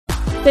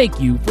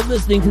Thank you for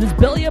listening to this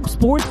Belly Up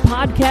Sports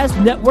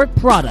Podcast Network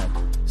product.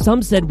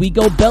 Some said we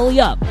go belly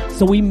up,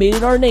 so we made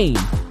it our name,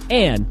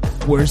 and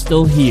we're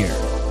still here.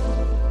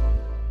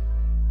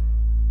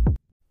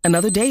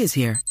 Another day is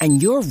here,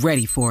 and you're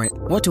ready for it.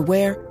 What to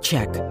wear?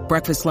 Check.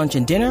 Breakfast, lunch,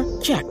 and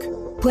dinner? Check.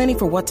 Planning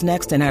for what's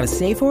next and how to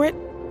save for it?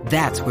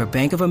 That's where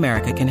Bank of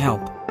America can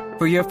help.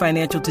 For your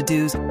financial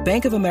to-dos,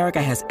 Bank of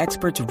America has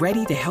experts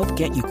ready to help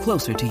get you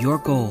closer to your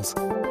goals.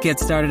 Get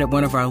started at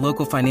one of our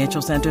local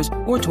financial centers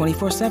or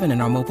 24/7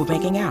 in our mobile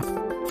banking app.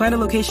 Find a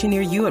location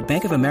near you at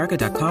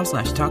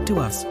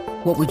bankofamerica.com/talktous.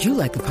 What would you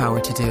like the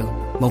power to do?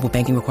 Mobile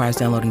banking requires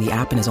downloading the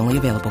app and is only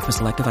available for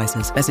select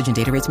devices. Message and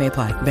data rates may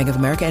apply. Bank of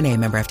America N.A.,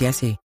 member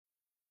FDIC.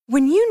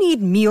 When you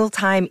need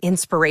mealtime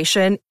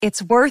inspiration,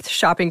 it's worth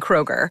shopping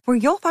Kroger, where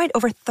you'll find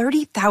over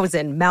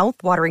 30,000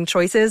 mouth-watering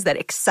choices that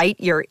excite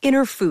your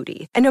inner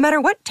foodie. And no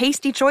matter what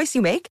tasty choice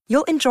you make,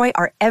 you'll enjoy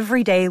our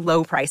everyday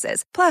low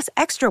prices, plus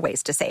extra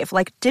ways to save,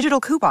 like digital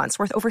coupons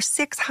worth over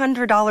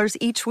 $600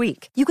 each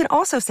week. You can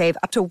also save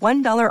up to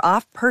 $1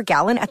 off per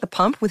gallon at the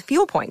pump with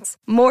fuel points.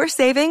 More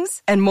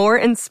savings and more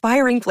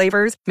inspiring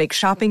flavors make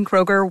shopping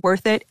Kroger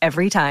worth it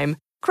every time.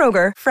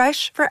 Kroger,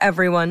 fresh for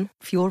everyone.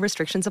 Fuel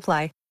restrictions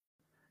apply.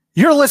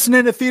 You're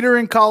listening to Theater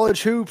in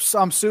College Hoops.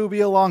 I'm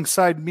Subi.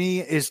 Alongside me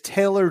is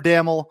Taylor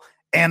Dammel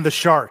and the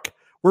Shark.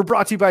 We're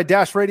brought to you by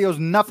Dash Radio's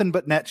Nothing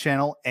But Net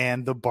channel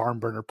and the Barn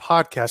Burner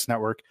Podcast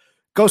Network.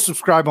 Go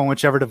subscribe on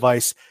whichever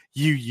device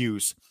you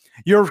use.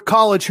 Your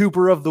college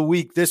hooper of the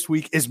week this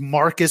week is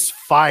Marcus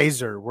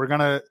Fizer. We're going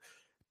to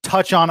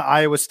touch on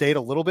Iowa State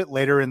a little bit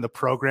later in the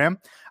program.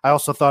 I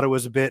also thought it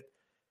was a bit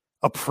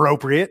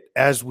appropriate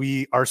as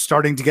we are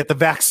starting to get the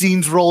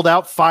vaccines rolled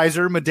out,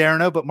 Pfizer,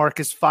 Moderna, but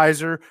Marcus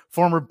Fizer,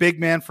 former big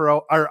man for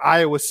our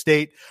Iowa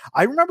State.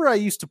 I remember I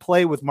used to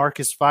play with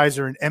Marcus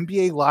Fizer in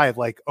NBA Live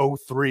like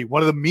 03,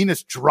 one of the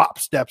meanest drop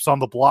steps on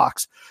the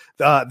blocks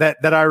that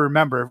I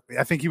remember.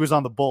 I think he was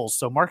on the Bulls.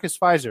 So Marcus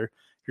Fizer,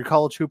 your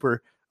college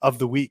hooper of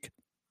the week.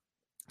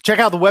 Check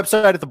out the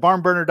website at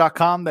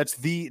thebarnburner.com. That's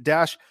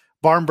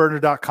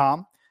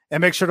the-barnburner.com.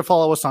 And make sure to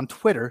follow us on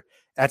Twitter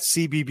at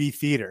CBB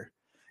Theater.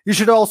 You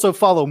should also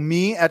follow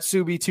me at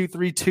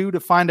Subi232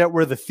 to find out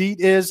where the feet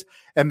is,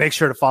 and make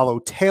sure to follow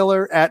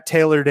Taylor at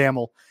Taylor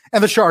Dammel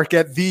and the Shark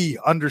at _Shark_BB.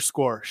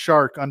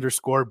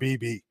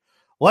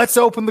 Let's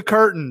open the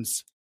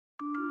curtains.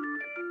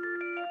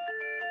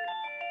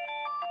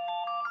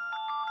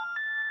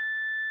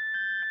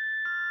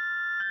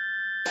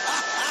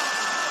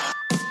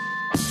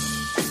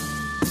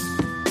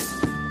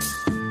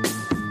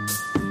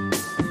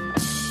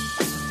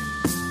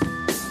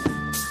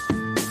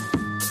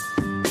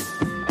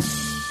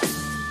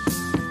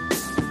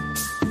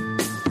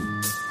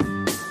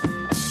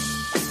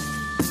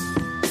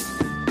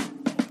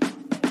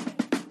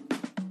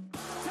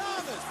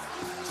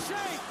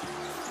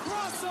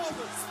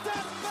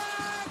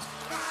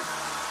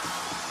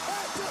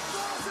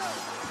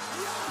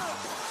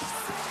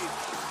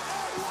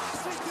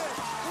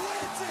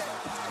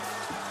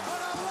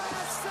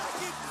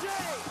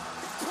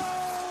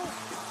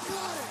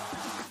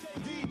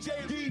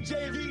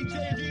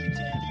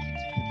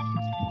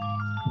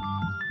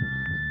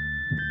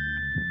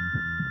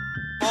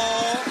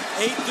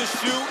 Eight to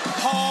shoot.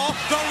 Hall,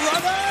 the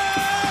runner!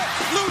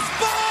 Loose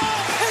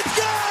ball! It's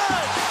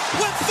good!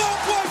 With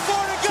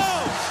 4.4 to go.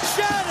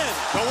 Shannon,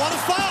 don't want to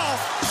foul.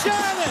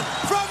 Shannon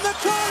from the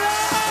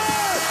corner!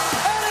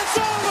 And it's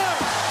over!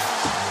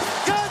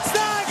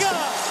 Gonzaga!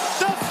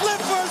 The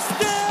flipper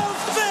still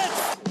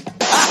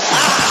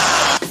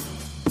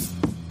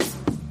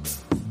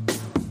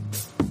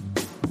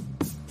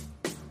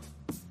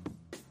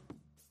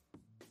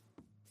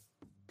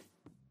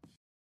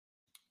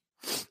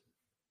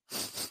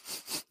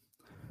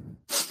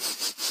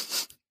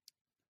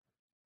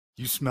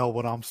You smell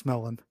what I'm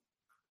smelling.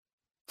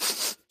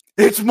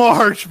 It's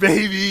March,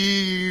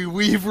 baby.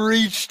 We've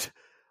reached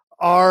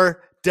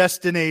our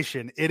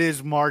destination. It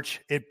is March.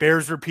 It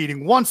bears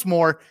repeating once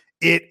more.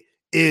 It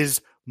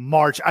is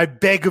March. I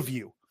beg of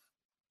you.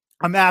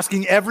 I'm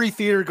asking every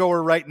theater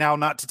goer right now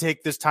not to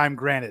take this time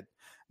granted,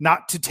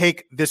 not to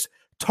take this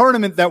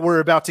tournament that we're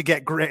about to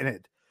get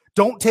granted.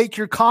 Don't take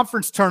your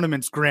conference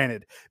tournaments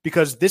granted,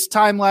 because this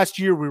time last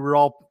year we were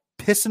all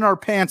pissing our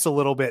pants a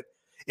little bit.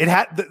 It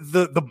had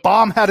the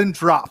bomb hadn't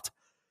dropped.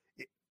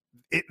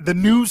 The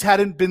news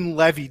hadn't been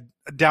levied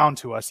down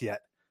to us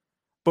yet,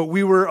 but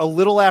we were a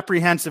little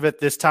apprehensive at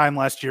this time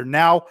last year.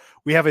 Now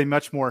we have a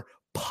much more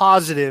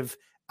positive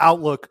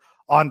outlook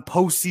on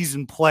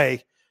postseason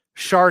play.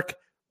 Shark,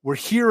 we're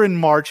here in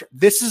March.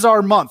 This is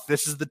our month.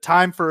 This is the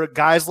time for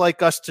guys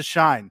like us to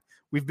shine.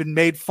 We've been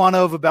made fun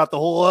of about the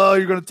whole,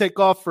 you're going to take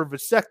off for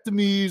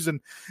vasectomies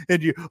and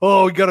you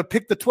got to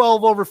pick the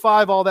 12 over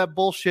 5, all that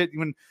bullshit.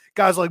 When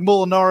guys like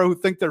Molinaro who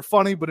think they're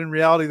funny, but in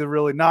reality, they're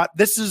really not.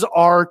 This is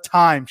our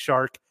time,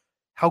 Shark.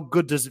 How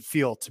good does it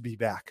feel to be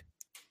back?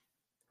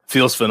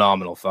 Feels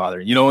phenomenal, Father.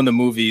 You know, in the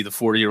movie, The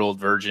 40-Year-Old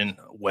Virgin,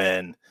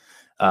 when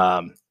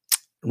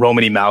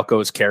Romany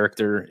Malco's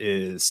character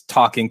is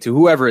talking to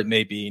whoever it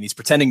may be, and he's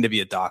pretending to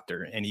be a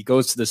doctor. And he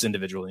goes to this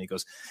individual and he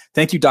goes,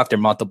 "Thank you, Dr.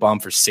 Montalban,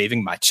 for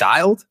saving my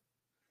child.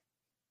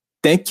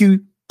 Thank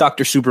you,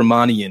 Dr.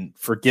 Subramanian,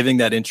 for giving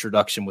that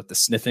introduction with the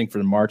sniffing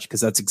for March,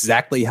 because that's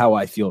exactly how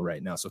I feel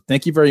right now. So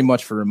thank you very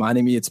much for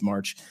reminding me it's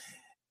March.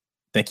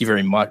 Thank you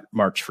very much,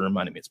 March, for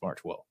reminding me it's March."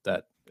 Well,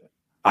 that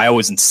I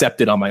always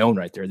incepted on my own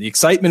right there. The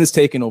excitement is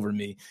taking over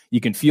me. You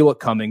can feel it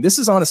coming. This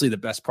is honestly the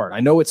best part. I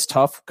know it's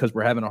tough because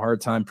we're having a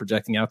hard time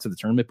projecting out to the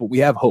tournament, but we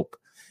have hope.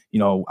 You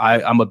know,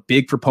 I'm a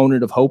big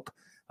proponent of hope.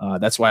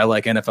 That's why I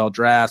like NFL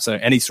drafts,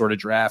 any sort of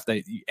draft.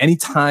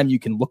 Anytime you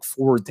can look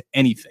forward to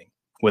anything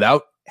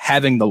without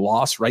having the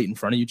loss right in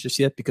front of you just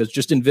yet, because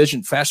just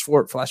envision, flash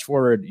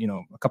forward, you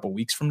know, a couple of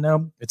weeks from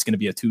now, it's going to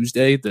be a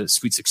Tuesday. The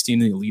Sweet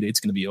 16 and the Elite Eight's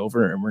going to be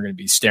over, and we're going to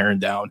be staring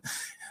down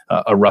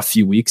a rough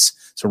few weeks.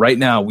 So right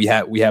now we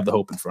have the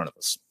hope in front of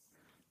us.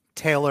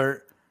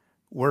 Taylor,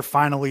 we're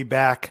finally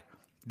back.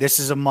 This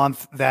is a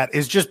month that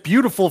is just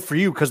beautiful for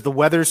you because the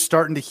weather's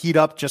starting to heat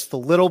up just a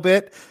little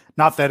bit.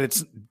 Not that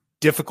it's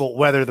difficult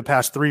weather the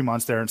past 3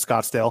 months there in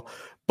Scottsdale,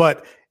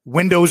 but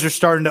windows are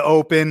starting to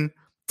open,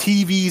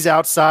 TVs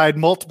outside,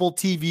 multiple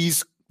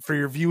TVs for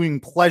your viewing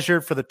pleasure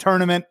for the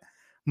tournament.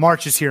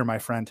 March is here, my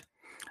friend.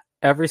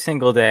 Every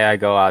single day I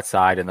go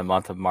outside in the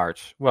month of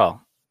March.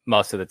 Well,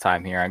 most of the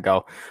time here, I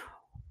go,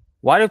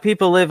 why do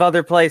people live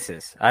other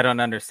places? I don't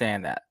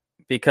understand that.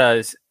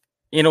 Because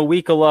in a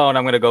week alone,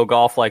 I'm going to go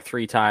golf like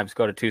 3 times,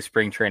 go to 2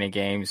 spring training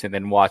games, and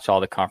then watch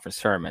all the conference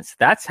tournaments.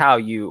 That's how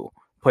you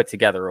put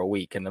together a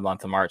week in the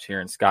month of March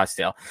here in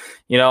Scottsdale.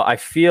 You know, I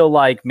feel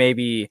like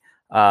maybe,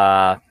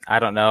 I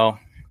don't know,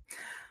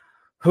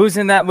 who's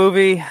in that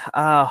movie?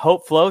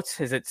 Hope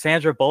Floats. Is it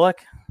Sandra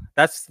Bullock?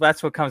 That's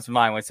what comes to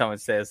mind when someone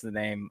says the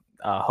name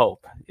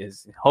Hope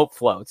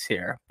Floats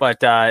here.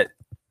 But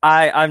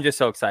I'm just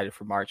so excited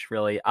for March,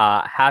 really.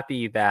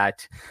 Happy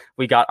that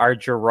we got our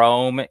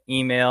Jerome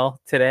email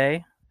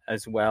today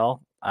as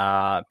well,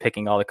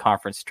 picking all the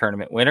conference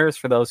tournament winners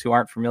for those who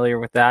aren't familiar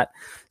with that.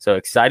 So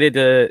excited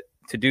to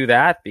do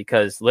that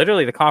because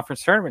literally the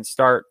conference tournaments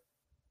start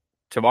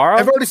tomorrow.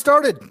 I've already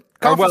started.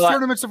 Conference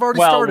tournaments have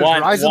already started.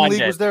 Horizon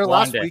League was there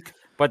last week.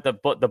 But the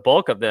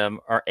bulk of them,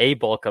 or a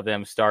bulk of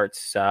them,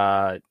 starts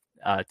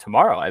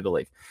tomorrow, I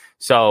believe.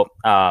 So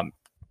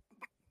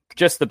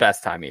just the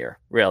best time of year,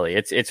 really.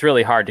 It's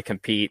really hard to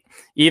compete.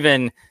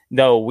 Even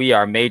though we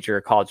are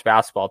major college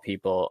basketball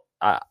people,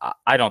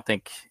 I don't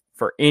think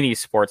for any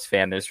sports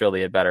fan there's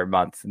really a better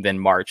month than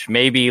March.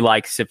 Maybe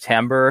like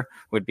September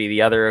would be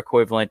the other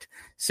equivalent.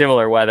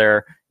 Similar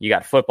weather, you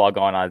got football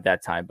going on at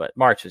that time, but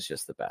March is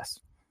just the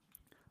best.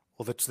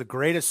 Well, it's the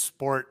greatest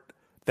sport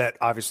that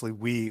obviously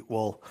we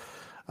will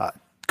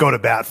go to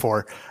bat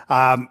for.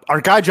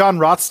 Our guy, John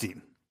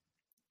Rothstein,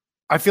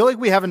 I feel like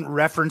we haven't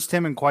referenced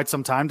him in quite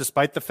some time,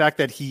 despite the fact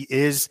that he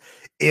is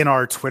in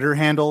our Twitter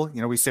handle.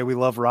 You know, we say we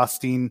love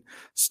Rothstein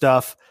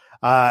stuff.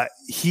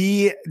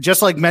 He,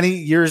 just like many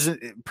years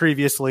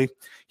previously,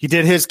 he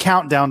did his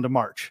countdown to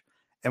March.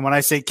 And when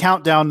I say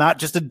countdown, not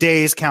just a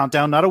day's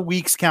countdown, not a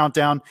week's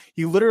countdown,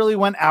 he literally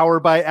went hour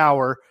by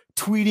hour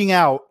tweeting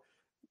out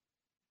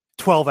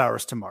 12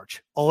 hours to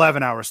March,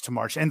 11 hours to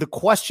March. And the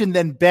question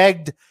then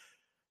begged,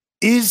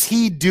 is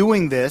he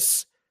doing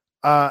this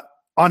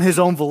on his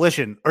own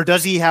volition, or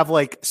does he have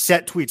like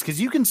set tweets?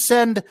 Because you can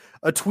send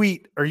a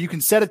tweet, or you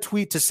can set a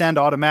tweet to send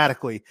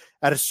automatically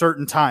at a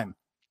certain time.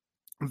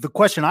 The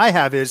question I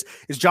have is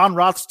John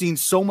Rothstein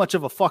so much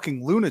of a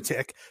fucking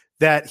lunatic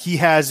that he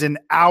has an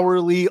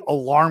hourly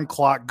alarm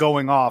clock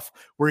going off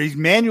where he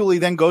manually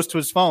then goes to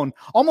his phone,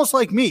 almost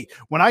like me.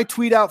 When I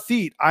tweet out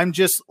feet, I'm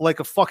just like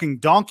a fucking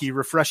donkey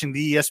refreshing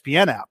the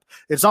ESPN app.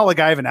 It's not like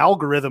I have an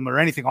algorithm or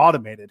anything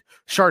automated.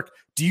 Shark,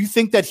 do you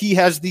think that he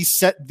has these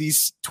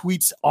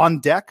tweets on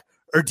deck,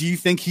 or do you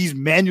think he's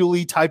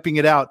manually typing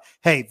it out?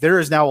 Hey, there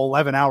is now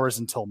 11 hours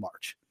until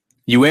March.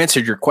 You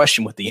answered your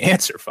question with the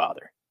answer,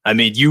 Father. I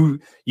mean,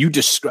 you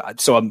described.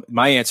 So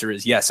my answer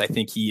is yes. I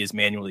think he is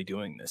manually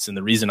doing this, and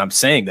the reason I'm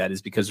saying that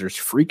is because there's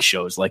freak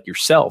shows like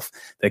yourself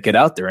that get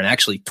out there and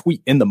actually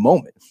tweet in the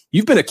moment.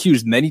 You've been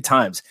accused many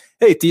times.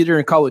 Hey, Theater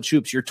and College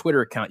Hoops, your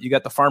Twitter account, you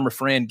got the Farmer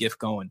Fran gif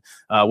going.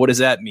 What does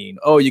that mean?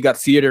 Oh, you got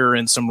theater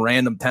in some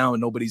random town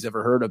nobody's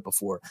ever heard of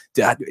before.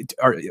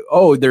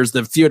 There's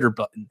the theater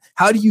button.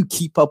 How do you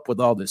keep up with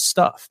all this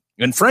stuff?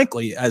 And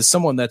frankly, as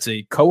someone that's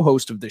a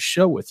co-host of this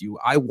show with you,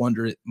 I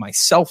wonder it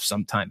myself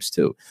sometimes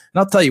too. And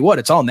I'll tell you what,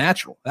 it's all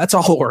natural. That's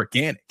all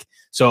organic.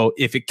 So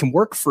if it can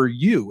work for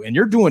you, and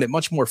you're doing it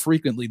much more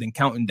frequently than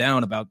counting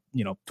down about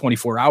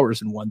 24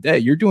 hours in one day,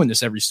 you're doing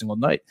this every single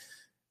night.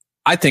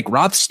 I think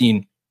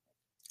Rothstein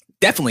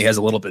definitely has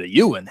a little bit of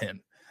you in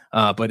him.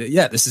 But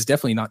yeah, this is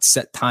definitely not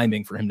set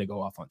timing for him to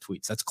go off on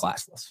tweets. That's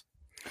classless.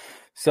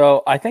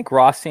 So I think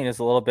Rothstein is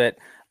a little bit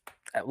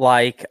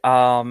like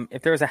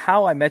if there was a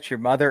How I Met Your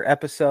Mother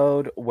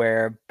episode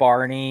where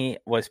Barney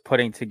was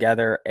putting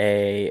together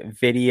a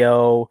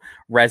video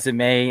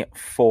resume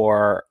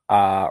for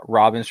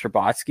Robin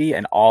Scherbatsky,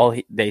 and all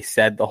they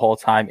said the whole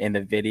time in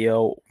the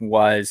video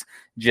was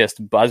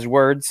just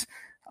buzzwords.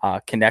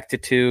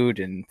 connectitude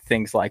and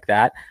things like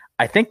that.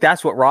 I think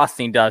that's what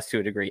Rothstein does to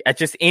a degree. At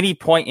just any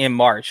point in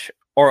March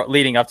or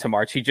leading up to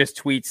March, he just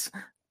tweets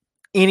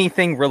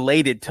anything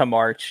related to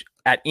March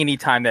at any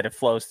time that it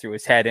flows through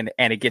his head,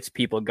 and it gets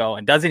people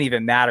going. Doesn't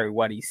even matter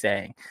what he's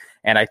saying.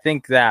 And I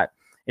think that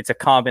it's a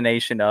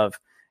combination of,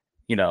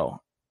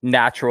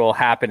 natural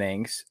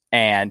happenings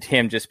and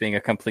him just being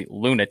a complete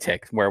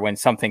lunatic, where when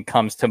something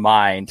comes to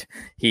mind,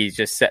 he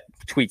just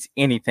tweets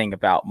anything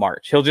about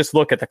March. He'll just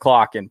look at the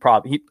clock and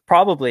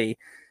probably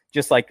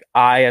just like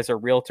I, as a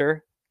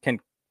realtor, can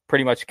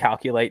pretty much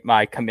calculate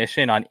my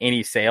commission on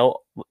any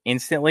sale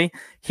instantly.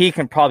 He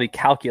can probably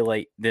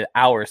calculate the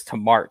hours to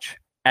March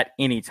at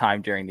any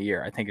time during the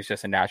year. I think it's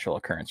just a natural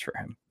occurrence for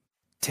him.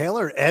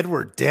 Taylor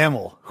Edward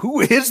Dammel. Who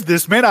is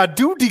this man? I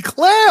do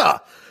declare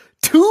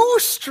 2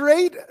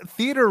 straight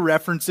theater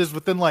references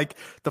within like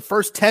the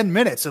first 10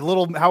 minutes. A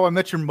little How I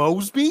Met Your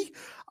Mosby.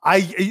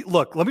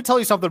 Look, let me tell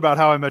you something about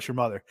How I Met Your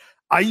Mother.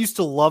 I used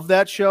to love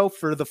that show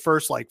for the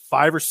first like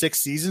 5 or 6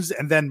 seasons.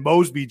 And then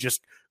Mosby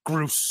just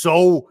grew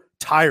so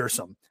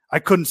tiresome. I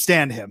couldn't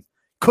stand him.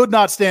 Could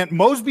not stand.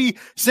 Mosby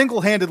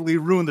single-handedly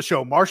ruined the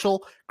show.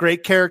 Marshall,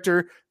 great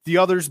character. The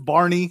others,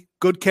 Barney,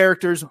 good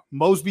characters.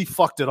 Mosby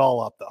fucked it all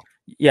up though.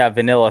 Yeah,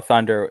 Vanilla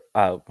Thunder,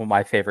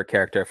 my favorite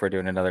character, if we're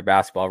doing another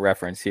basketball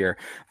reference here.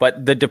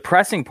 But the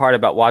depressing part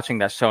about watching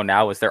that show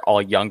now is they're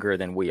all younger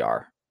than we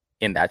are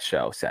in that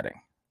show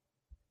setting.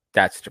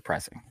 That's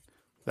depressing.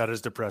 That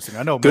is depressing.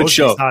 I know. Good Mosby's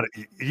show.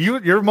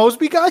 You're a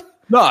Mosby guy?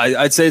 No,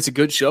 I'd say it's a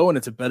good show, and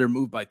it's a better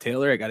move by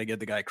Taylor. I got to give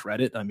the guy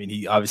credit. I mean,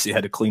 he obviously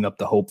had to clean up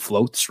the Hope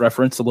Floats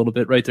reference a little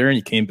bit right there, and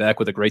he came back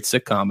with a great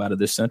sitcom out of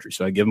this century.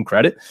 So I give him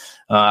credit.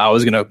 I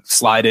was going to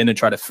slide in and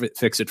try to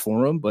fix it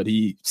for him, but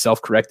he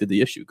self-corrected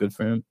the issue. Good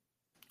for him.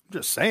 I'm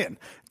just saying.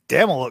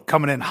 Dammel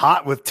coming in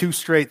hot with 2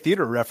 straight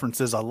theater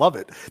references. I love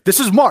it. This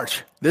is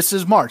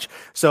March.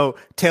 So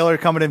Taylor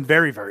coming in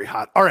very, very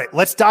hot. All right,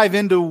 let's dive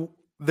into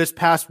this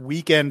past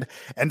weekend.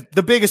 And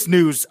the biggest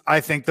news, I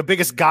think, the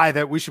biggest guy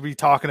that we should be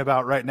talking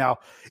about right now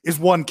is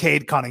one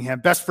Cade Cunningham.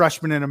 Best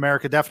freshman in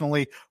America,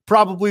 definitely.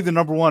 Probably the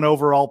number 1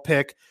 overall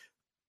pick.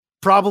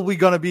 Probably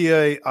going to be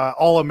a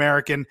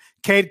All-American.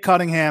 Cade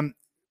Cunningham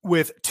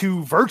with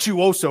 2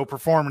 virtuoso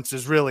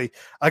performances, really,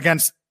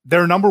 against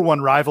their number 1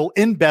 rival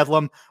in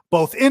Bedlam,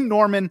 both in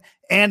Norman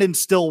and in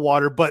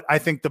Stillwater. But I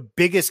think the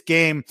biggest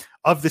game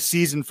of the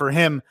season for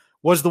him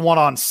was the one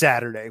on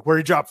Saturday, where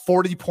he dropped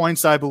 40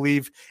 points, I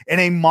believe, in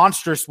a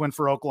monstrous win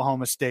for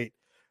Oklahoma State.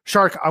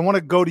 Shark, I want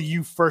to go to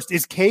you first.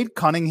 Is Cade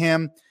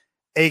Cunningham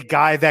a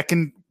guy that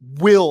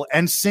will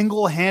and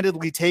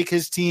single-handedly take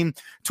his team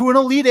to an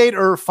Elite 8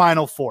 or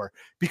Final 4?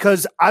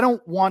 Because I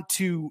don't want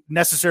to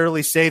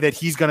necessarily say that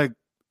he's going to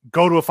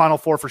go to a Final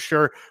 4 for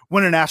sure,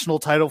 win a national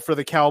title for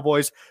the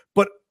Cowboys,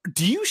 but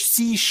do you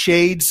see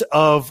shades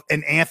of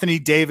an Anthony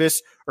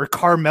Davis or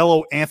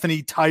Carmelo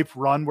Anthony type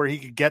run where he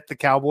could get the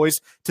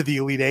Cowboys to the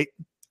Elite 8?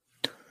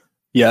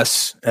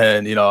 Yes.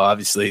 And,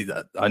 obviously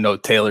I know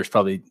Taylor's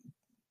probably,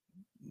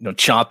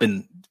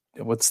 chomping.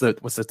 What's the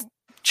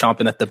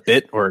chomping at the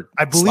bit, or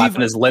I believe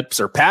slapping his lips,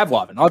 or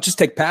Pavlovin. I'll just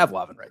take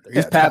Pavlovin right there.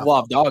 He's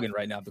Pavlov dogging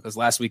right now, because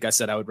last week I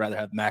said I would rather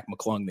have Mac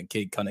McClung than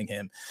Cade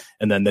Cunningham.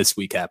 And then this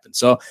week happened.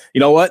 So you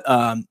know what?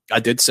 I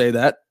did say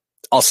that.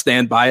 I'll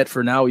stand by it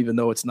for now, even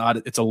though it's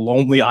a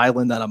lonely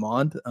island that I'm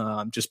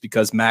on, just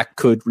because Mac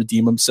could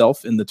redeem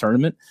himself in the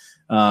tournament.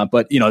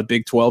 But, the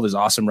Big 12 is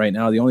awesome right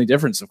now. The only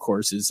difference, of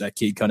course, is that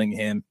Cade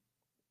Cunningham,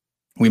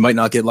 we might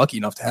not get lucky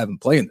enough to have him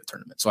play in the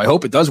tournament. So I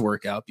hope it does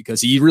work out,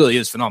 because he really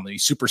is phenomenal.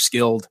 He's super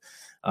skilled,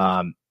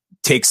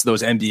 takes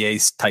those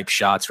NBA type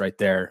shots right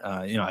there.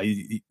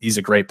 He's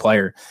a great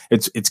player.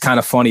 It's kind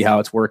of funny how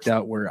it's worked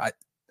out, where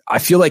I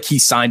feel like he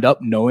signed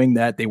up knowing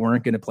that they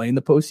weren't going to play in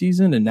the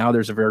postseason, and now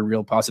there's a very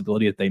real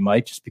possibility that they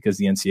might, just because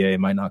the NCAA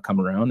might not come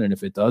around. And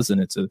if it does, then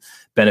it's a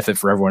benefit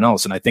for everyone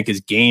else. And I think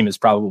his game is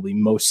probably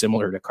most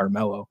similar to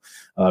Carmelo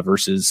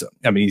versus,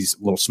 he's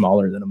a little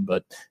smaller than him,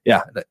 but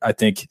yeah, I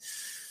think,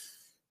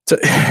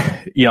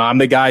 I'm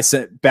the guy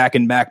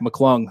backing Mac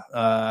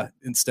McClung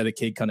instead of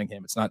Cade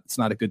Cunningham. It's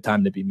not a good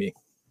time to be me.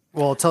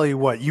 Well, I'll tell you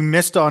what, you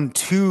missed on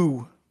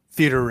 2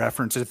 theater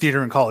references,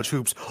 theater and college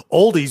hoops,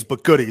 oldies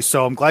but goodies.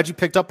 So I'm glad you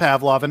picked up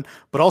Pavlovin,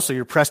 but also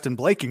you're Preston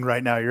Blaking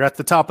right now. You're at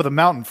the top of the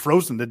mountain,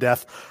 frozen to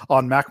death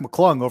on Mac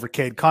McClung over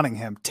Cade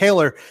Cunningham.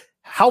 Taylor,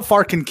 how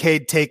far can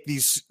Cade take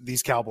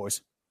these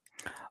Cowboys?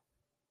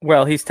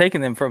 Well, he's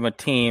taken them from a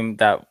team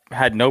that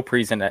had no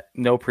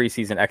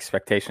preseason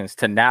expectations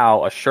to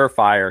now a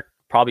surefire,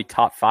 probably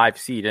top 5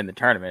 seed in the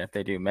tournament if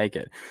they do make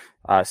it,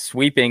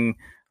 sweeping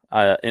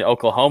an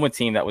Oklahoma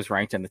team that was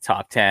ranked in the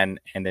top 10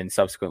 and then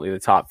subsequently the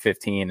top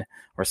 15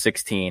 or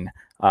 16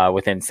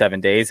 within 7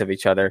 days of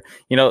each other.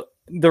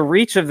 The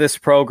reach of this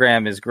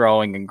program is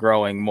growing and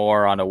growing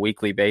more on a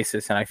weekly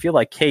basis. And I feel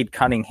like Cade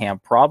Cunningham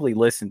probably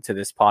listened to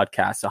this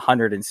podcast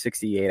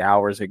 168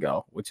 hours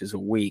ago, which is a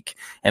week,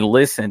 and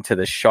listened to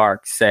the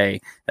Shark say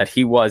that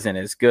he wasn't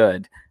as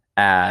good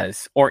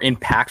or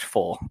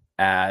impactful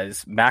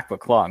as Mac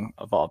McClung,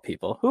 of all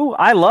people, who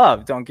I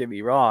love, don't get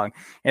me wrong.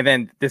 And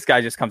then this guy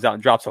just comes out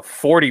and drops a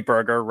 40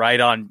 burger right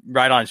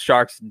on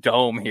Sharks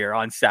Dome here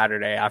on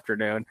Saturday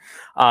afternoon.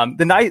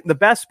 The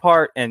best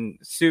part, and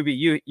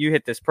Subi, you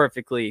hit this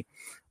perfectly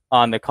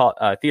on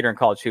the Theater and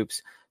College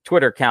Hoops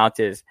Twitter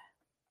account, is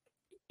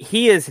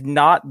he is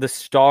not the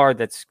star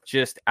that's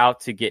just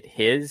out to get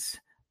his,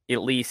 he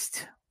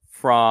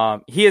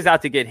is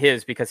out to get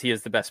his because he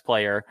is the best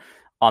player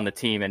on the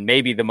team and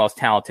maybe the most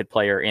talented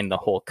player in the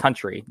whole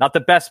country. Not the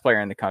best player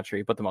in the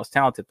country, but the most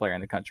talented player in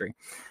the country.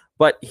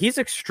 But he's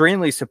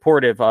extremely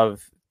supportive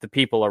of the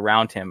people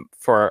around him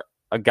for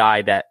a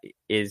guy that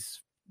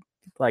is,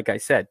 like I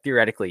said,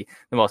 theoretically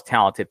the most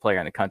talented player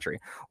in the country.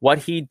 What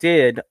he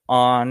did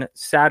on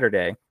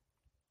Saturday,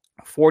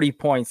 40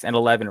 points and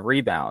 11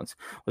 rebounds,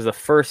 was the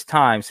first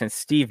time since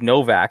Steve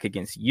Novak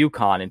against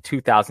UConn in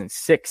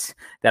 2006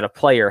 that a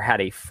player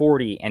had a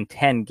 40 and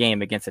 10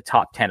 game against a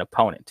top 10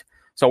 opponent.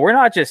 So we're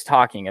not just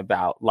talking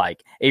about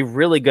like a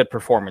really good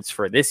performance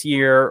for this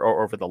year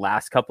or over the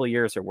last couple of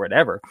years or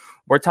whatever.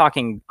 We're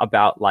talking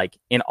about like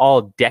an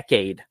all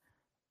decade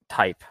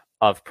type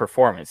of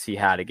performance he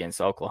had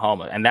against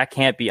Oklahoma, and that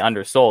can't be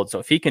undersold. So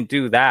if he can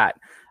do that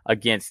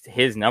against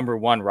his number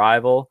one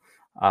rival,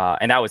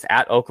 and that was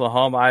at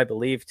Oklahoma, I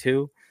believe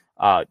too.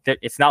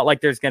 It's not like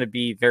there's going to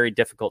be very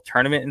difficult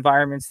tournament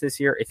environments this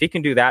year. If he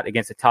can do that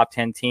against a top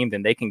 10 team,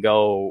 then they can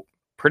go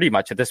pretty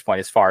much at this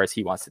point as far as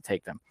he wants to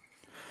take them.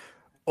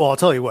 Well, I'll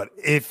tell you what,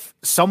 if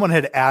someone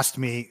had asked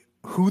me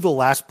who the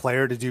last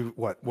player to do,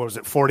 what was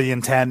it, 40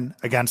 and 10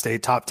 against a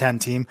top 10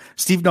 team,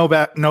 Steve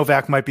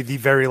Novak might be the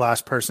very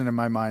last person in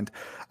my mind.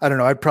 I don't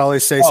know. I'd probably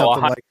say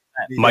something like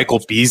Michael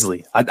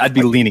Beasley. I'd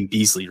be leaning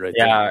Beasley right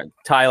there. Yeah,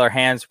 Tyler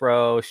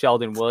Hansbrough,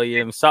 Sheldon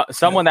Williams,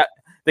 someone that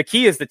the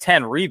key is the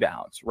 10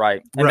 rebounds,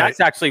 right? And that's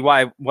actually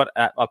why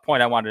a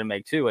point I wanted to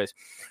make too is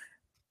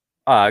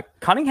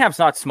Cunningham's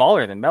not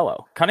smaller than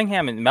Melo.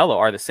 Cunningham and Melo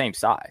are the same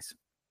size.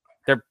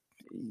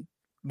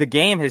 The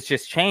game has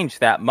just changed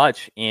that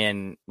much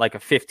in like a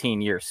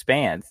 18-year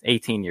span,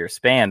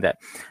 that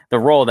the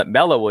role that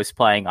Melo was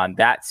playing on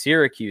that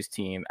Syracuse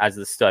team as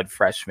the stud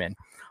freshman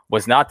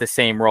was not the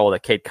same role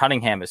that Cade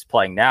Cunningham is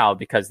playing now,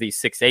 because these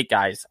 6'8"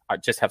 guys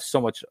just have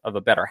so much of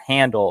a better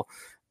handle.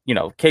 You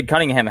know, Cade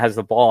Cunningham has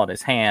the ball in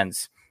his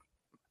hands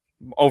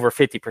over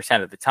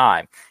 50% of the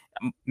time.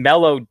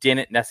 Melo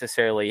didn't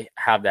necessarily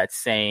have that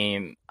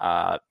same,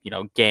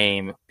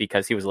 game,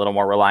 because he was a little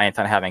more reliant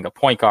on having a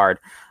point guard.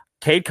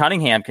 Cade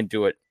Cunningham can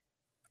do it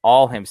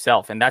all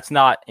himself, and that's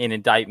not an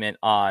indictment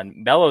on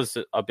Melo's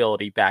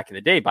ability back in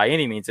the day by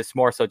any means. It's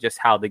more so just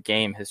how the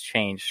game has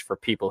changed for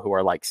people who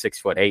are like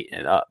 6'8"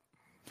 and up.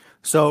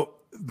 So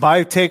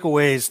my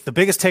takeaways, the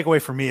biggest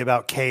takeaway for me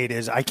about Cade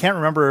is I can't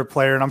remember a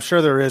player, and I'm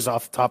sure there is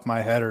off the top of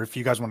my head, or if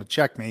you guys want to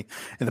check me,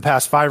 in the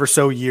past 5 or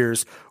so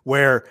years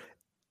where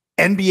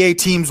NBA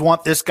teams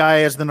want this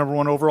guy as the number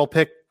 1 overall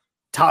pick,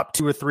 top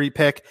 2 or 3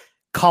 pick.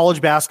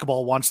 College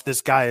basketball wants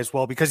this guy as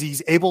well, because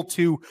he's able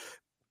to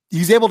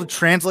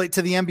translate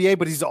to the NBA,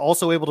 but he's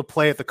also able to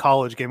play at the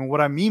college game. And what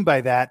I mean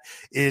by that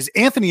is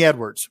Anthony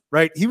Edwards,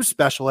 right? He was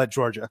special at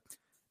Georgia.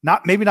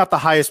 Maybe not the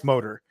highest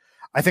motor.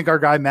 I think our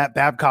guy Matt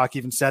Babcock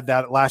even said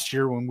that last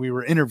year when we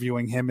were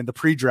interviewing him in the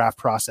pre-draft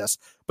process.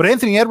 But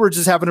Anthony Edwards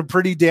is having a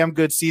pretty damn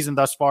good season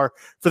thus far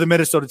for the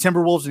Minnesota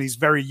Timberwolves, and he's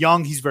very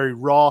young. He's very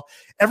raw.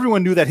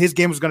 Everyone knew that his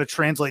game was going to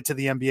translate to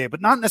the NBA,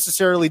 but not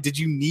necessarily did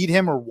you need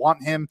him or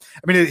want him.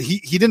 I mean,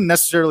 he didn't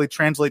necessarily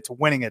translate to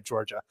winning at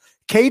Georgia.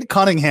 Cade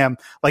Cunningham,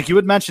 like you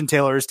had mentioned,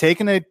 Taylor, has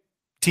taken a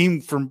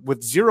team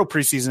with 0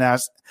 preseason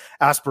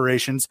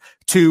aspirations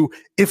to,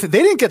 if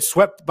they didn't get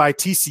swept by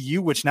TCU,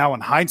 which now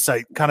in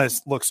hindsight kind of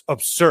looks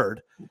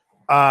absurd.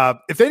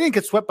 If they didn't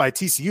get swept by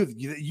TCU,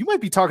 you might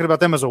be talking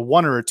about them as a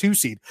 1 or a 2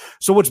 seed.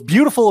 So what's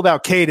beautiful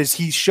about Cade is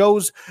he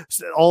shows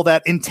all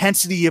that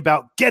intensity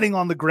about getting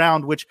on the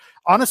ground, which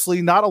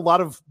honestly, not a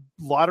lot of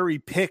lottery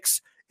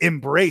picks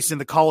embrace in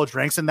the college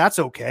ranks. And that's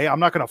okay. I'm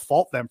not going to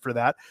fault them for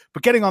that,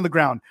 but getting on the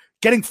ground,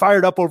 getting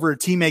fired up over a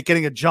teammate,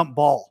 getting a jump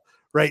ball,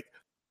 right?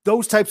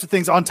 Those types of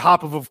things on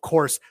top of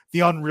course,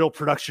 the unreal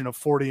production of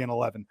 40 and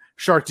 11.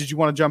 Shark, did you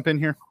want to jump in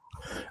here?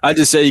 I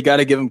just say you got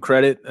to give them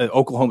credit.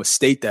 Oklahoma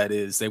State, that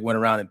is. They went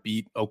around and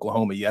beat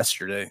Oklahoma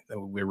yesterday.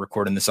 We were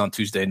recording this on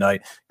Tuesday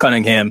night.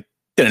 Cunningham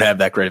didn't have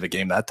that great of a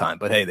game that time,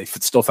 but hey, they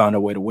still found a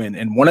way to win.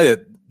 And one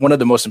of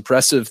the most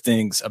impressive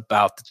things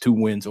about the 2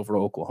 wins over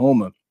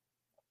Oklahoma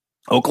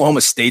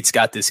State's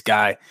got this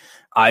guy,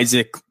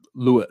 Isaac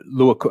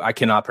I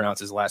cannot pronounce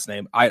his last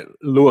name.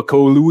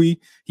 Luakolui.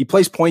 He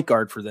plays point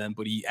guard for them,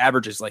 but he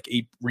averages like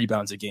 8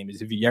 rebounds a game.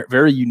 He's a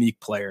very unique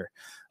player.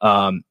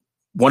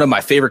 One of my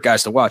favorite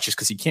guys to watch, just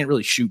because he can't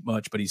really shoot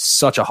much, but he's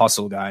such a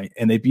hustle guy.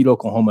 And they beat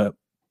Oklahoma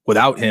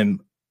without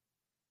him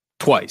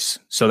twice.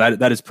 So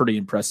that is pretty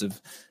impressive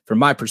from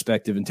my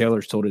perspective. And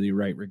Taylor's totally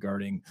right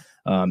regarding,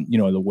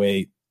 the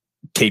way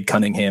Cade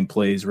Cunningham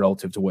plays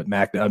relative to what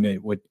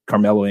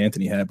Carmelo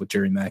Anthony had with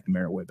Jerry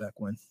McNamara way back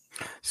when.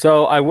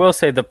 So I will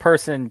say the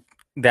person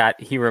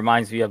that he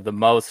reminds me of the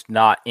most,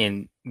 not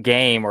in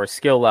game or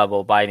skill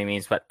level by any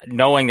means, but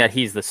knowing that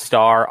he's the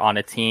star on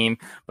a team,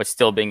 but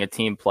still being a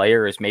team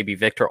player, is maybe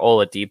Victor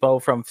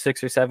Oladipo from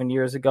 6 or 7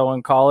 years ago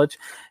in college.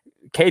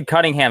 Cade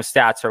Cunningham's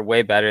stats are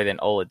way better than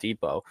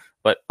Oladipo,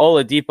 but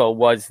Oladipo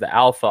was the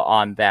alpha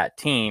on that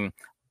team.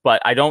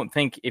 But I don't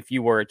think if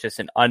you were just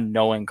an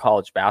unknowing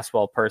college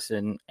basketball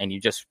person and you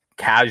just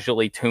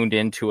casually tuned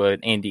into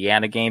an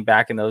Indiana game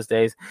back in those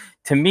days,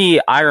 to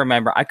me, I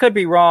remember, I could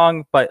be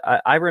wrong, but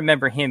I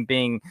remember him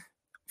being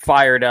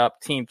fired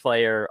up, team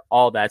player,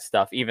 all that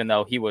stuff, even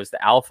though he was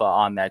the alpha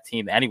on that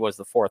team and he was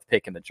the 4th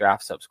pick in the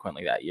draft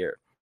subsequently that year.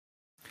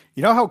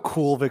 You know how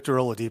cool Victor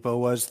Oladipo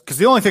was? Because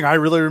the only thing I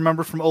really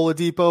remember from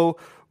Oladipo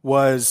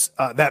was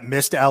that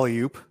missed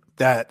alley-oop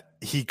that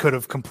he could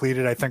have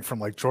completed, I think, from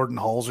like Jordan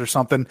Hulls or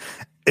something.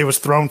 It was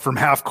thrown from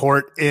half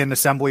court in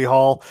Assembly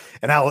Hall,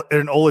 and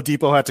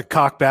Oladipo had to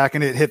cock back,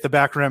 and it hit the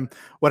back rim,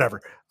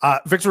 whatever.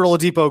 Victor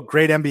Oladipo,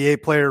 great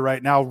NBA player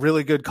right now,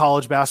 really good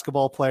college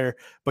basketball player.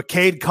 But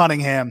Cade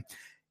Cunningham,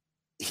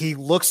 he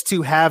looks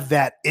to have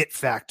that it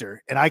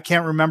factor. And I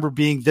can't remember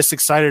being this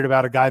excited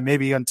about a guy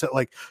maybe until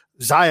like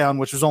Zion,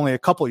 which was only a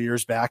couple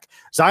years back.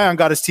 Zion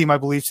got his team, I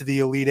believe, to the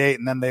Elite Eight,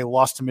 and then they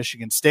lost to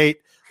Michigan State.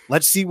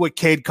 Let's see what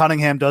Cade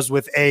Cunningham does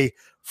with a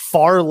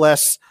far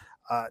less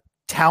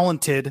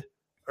talented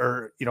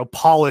or,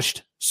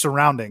 polished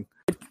surrounding.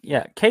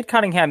 Yeah, Cade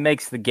Cunningham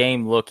makes the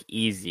game look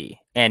easy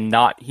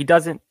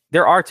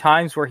there are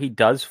times where he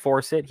does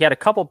force it. He had a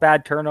couple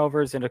bad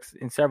turnovers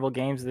in several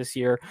games this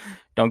year.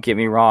 Don't get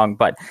me wrong,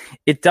 but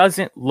it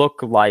doesn't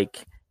look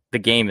like the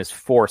game is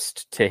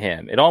forced to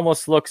him. It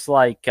almost looks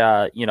like,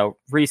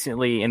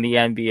 recently in the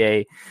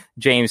NBA,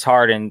 James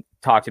Harden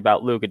talked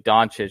about Luka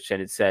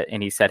Doncic,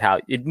 and he said how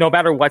no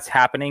matter what's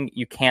happening,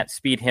 you can't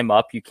speed him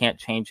up, you can't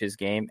change his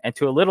game. And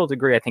to a little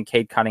degree, I think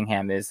Cade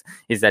Cunningham is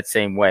that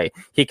same way.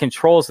 He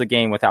controls the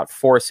game without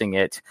forcing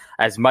it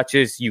as much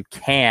as you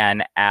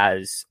can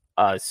as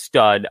a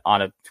stud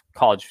on a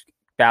college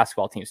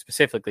basketball team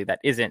specifically that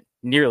isn't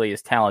nearly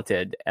as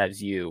talented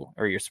as you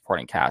or your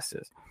supporting cast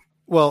is.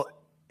 Well,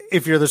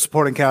 if you're the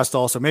supporting cast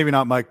also, maybe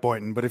not Mike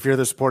Boynton, but if you're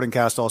the supporting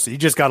cast also, you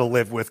just got to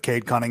live with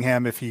Cade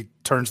Cunningham if he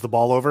turns the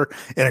ball over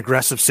in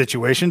aggressive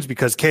situations,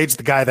 because Cade's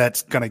the guy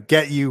that's going to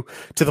get you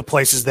to the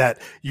places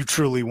that you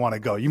truly want to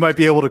go. You might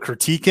be able to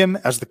critique him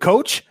as the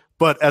coach,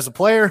 but as a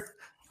player,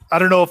 I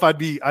don't know if I'd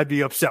be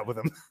upset with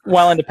him.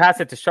 Well, and to pass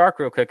it to Shark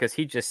real quick, because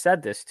he just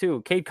said this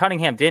too, Cade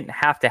Cunningham didn't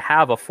have to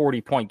have a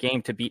 40-point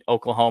game to beat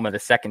Oklahoma the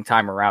second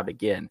time around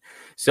again.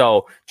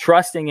 So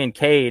trusting in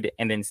Cade,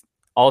 and then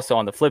also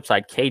on the flip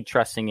side, Cade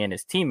trusting in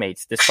his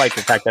teammates, despite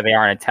the fact that they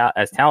aren't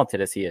as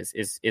talented as he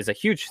is a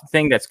huge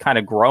thing that's kind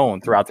of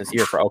grown throughout this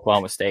year for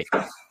Oklahoma State.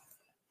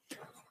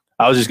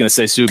 I was just going to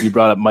say, Sue, you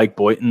brought up Mike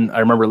Boynton. I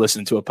remember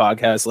listening to a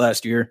podcast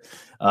last year,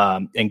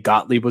 and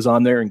Gottlieb was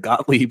on there, and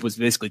Gottlieb was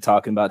basically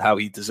talking about how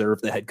he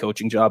deserved the head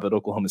coaching job at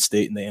Oklahoma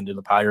State, and they ended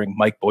up hiring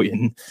Mike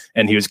Boynton,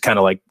 and he was kind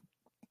of like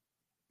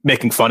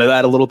making fun of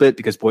that a little bit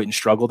because Boynton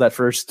struggled at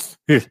first.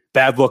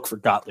 Bad look for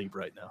Gottlieb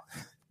right now.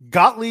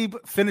 Gottlieb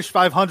finished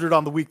 500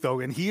 on the week,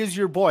 though, and he is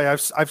your boy.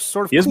 I've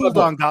sort of cooled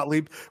on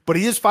Gottlieb, but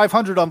he is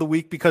 500 on the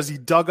week because he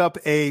dug up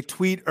a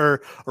tweet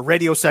or a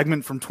radio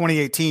segment from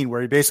 2018 where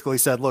he basically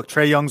said, look,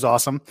 Trae Young's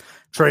awesome.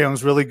 Trae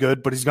Young's really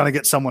good, but he's going to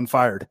get someone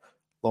fired.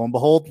 Lo and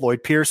behold,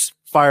 Lloyd Pierce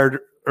fired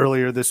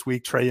earlier this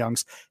week, Trae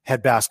Young's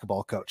head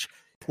basketball coach.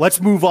 Let's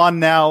move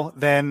on now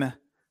then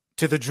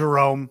to the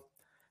Jerome.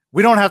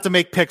 We don't have to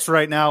make picks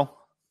right now.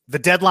 The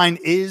deadline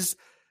is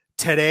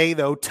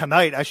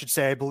tonight, I should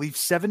say, I believe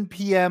 7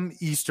 p.m.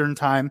 Eastern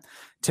time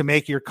to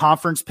make your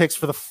conference picks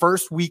for the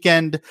first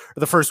weekend or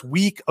the first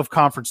week of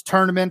conference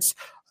tournaments.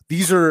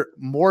 These are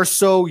more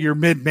so your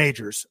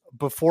mid-majors.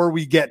 Before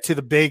we get to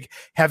the big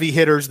heavy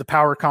hitters, the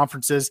power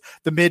conferences,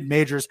 the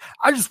mid-majors,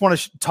 I just want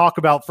to talk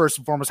about first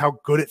and foremost how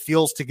good it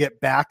feels to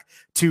get back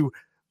to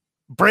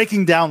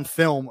breaking down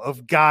film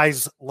of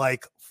guys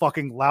like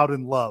fucking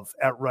Loudon Love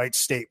at Wright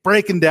State,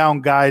 breaking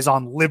down guys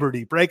on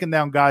Liberty, breaking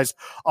down guys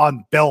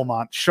on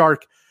Belmont.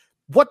 Shark,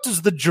 what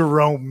does the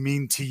Jerome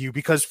mean to you?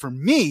 Because for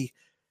me,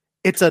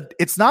 it's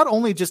not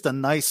only just a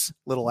nice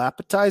little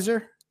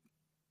appetizer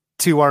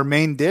to our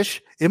main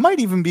dish, it might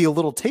even be a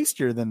little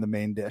tastier than the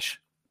main dish.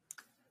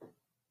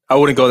 I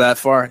wouldn't go that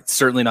far. It's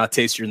certainly not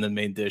tastier than the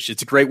main dish.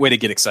 It's a great way to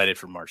get excited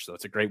for March, though.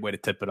 It's a great way to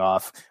tip it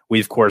off. We,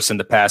 of course, in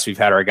the past, we've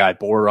had our guy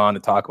Boer on to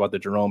talk about the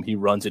Jerome. He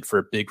runs it for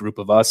a big group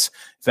of us.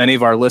 If any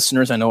of our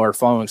listeners, I know our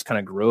following's kind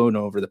of grown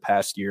over the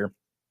past year.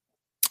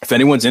 If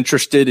anyone's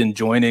interested in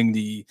joining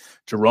the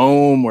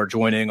Jerome or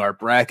joining our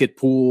bracket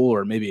pool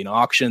or maybe an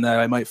auction that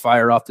I might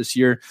fire off this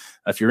year,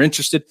 if you're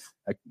interested,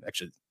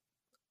 actually,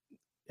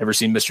 ever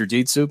seen Mr.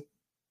 Deedsu?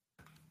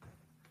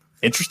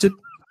 Interested?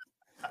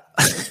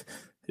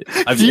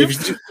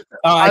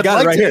 I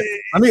got it right here.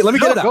 Let me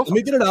get it out. Let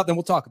me get it out, then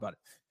we'll talk about it.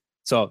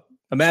 So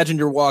imagine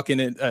you're walking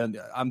in and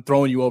I'm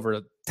throwing you over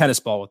a tennis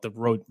ball with the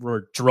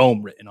word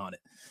Jerome written on it.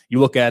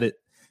 You look at it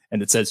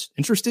and it says,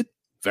 interested?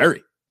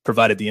 Very.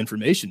 Provided the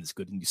information is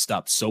good and you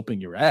stop soaping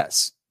your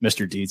ass.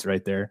 Mr. Deeds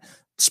right there.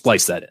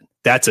 Splice that in.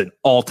 That's an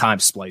all-time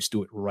splice.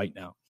 Do it right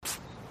now.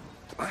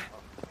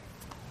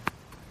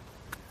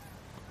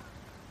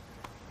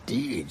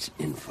 Deeds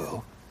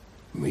info.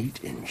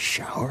 Meet in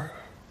shower.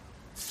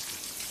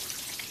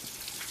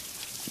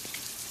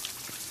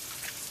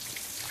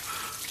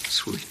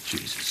 Sweet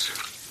Jesus.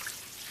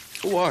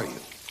 Who are you?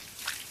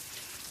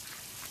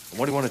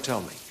 What do you want to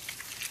tell me?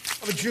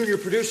 I'm a junior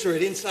producer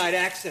at Inside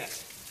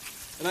Access,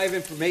 and I have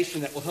information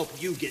that will help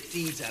you get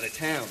Deeds out of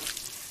town.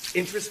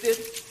 Interested?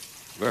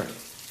 Very.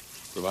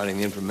 Providing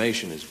the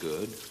information is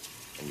good,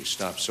 and you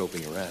stop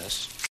soaping your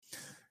ass.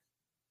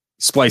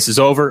 Splice is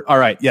over. All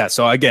right. Yeah.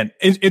 So again,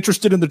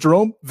 interested in the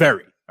Jerome?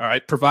 Very. All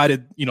right.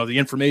 Provided, the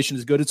information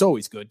is good. It's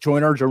always good.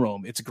 Join our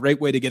Jerome. It's a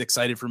great way to get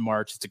excited for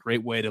March. It's a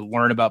great way to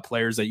learn about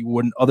players that you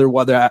wouldn't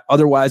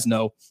otherwise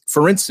know.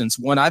 For instance,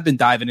 one I've been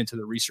diving into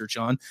the research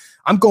on,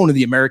 I'm going to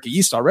the America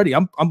East already.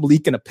 I'm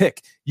leaking a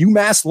pick.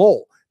 UMass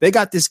Lowell. They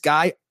got this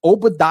guy,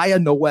 Obadiah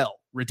Noel.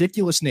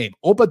 Ridiculous name.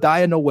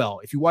 Obadiah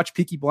Noel. If you watch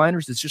Peaky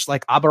Blinders, it's just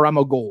like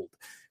Abramo Gold.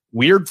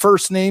 Weird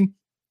first name,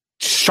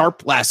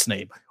 sharp last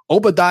name.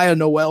 Obadiah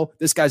Noel.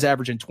 This guy's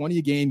averaging 20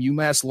 a game.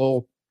 UMass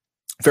Lowell.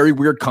 Very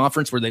weird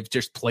conference where they've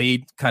just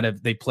played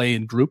they play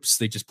in groups.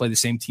 They just play the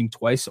same team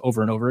twice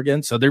over and over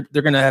again. So they're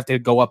going to have to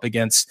go up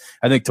against,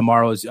 I think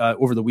tomorrow's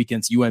over the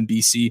weekend's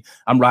UMBC.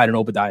 I'm riding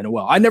Obadiah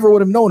Noel. I never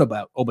would have known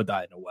about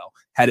Obadiah Noel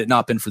had it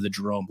not been for the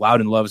Jerome.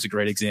 Loud and Love is a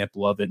great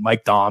example of it.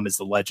 Mike Dahm is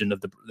the legend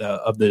of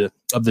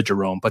the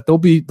Jerome, but there'll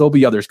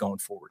be others going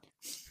forward.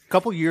 A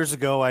couple years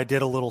ago, I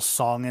did a little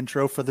song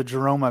intro for the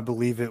Jerome. I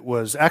believe it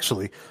was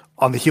actually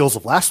on the heels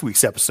of last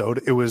week's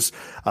episode. It was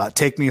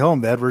Take Me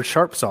Home, the Edward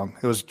Sharpe song.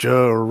 It was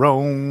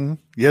Jerome.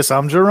 Yes,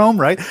 I'm Jerome,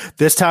 right?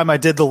 This time I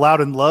did the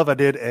Loud and Love. I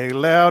did a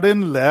loud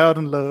and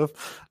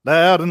love,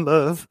 loud and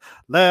love,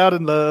 loud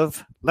and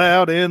love,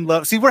 loud and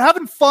love. See, we're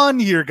having fun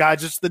here,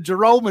 guys. It's the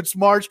Jerome. It's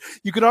March.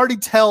 You can already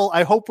tell.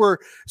 I hope we're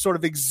sort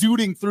of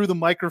exuding through the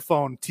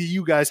microphone to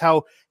you guys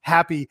how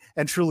happy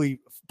and truly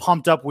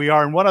pumped up we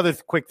are. And one other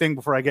quick thing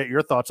before I get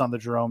your thoughts on the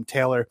Jerome,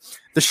 Taylor.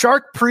 The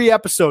Shark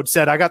pre-episode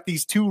said, I got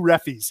these two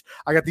refies.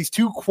 I got these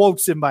two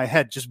quotes in my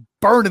head just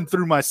burning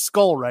through my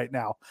skull right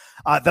now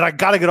that I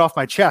got to get off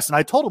my chest. And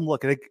I told him,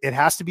 look, it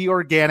has to be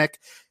organic,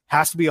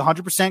 has to be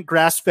 100%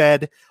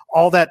 grass-fed,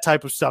 all that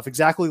type of stuff,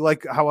 exactly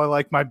like how I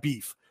like my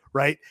beef,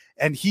 right?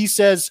 And he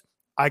says,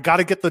 I got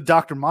to get the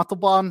Dr.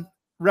 Montalban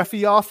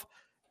refi off,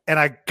 and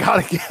I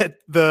got to get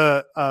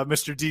the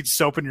Mr. Deeds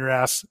soap in your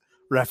ass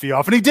refi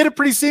off, and he did it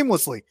pretty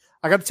seamlessly.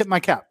 I got to tip my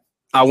cap.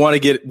 I want to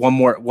get one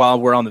more while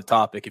we're on the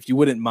topic, if you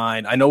wouldn't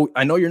mind. I know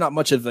you're not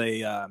much of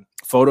a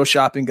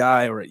photoshopping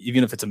guy, or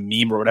even if it's a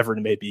meme or whatever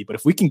it may be, but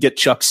if we can get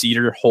Chuck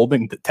Cedar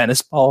holding the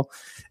tennis ball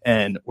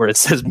and where it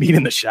says meet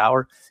in the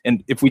shower,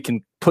 and if we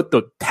can put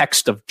the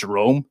text of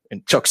Jerome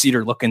and Chuck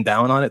Cedar looking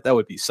down on it, that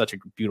would be such a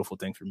beautiful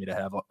thing for me to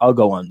have. I'll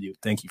go on mute.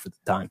 Thank you for the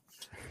time.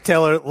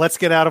 Taylor, let's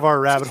get out of our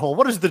rabbit hole.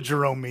 What does the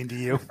Jerome mean to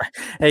you?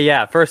 Hey,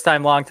 yeah, first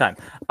time, long time.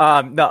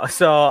 No,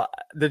 so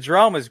the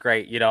Jerome is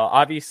great.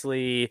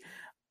 Obviously,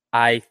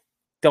 I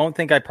don't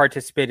think I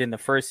participated in the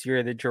first year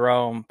of the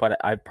Jerome, but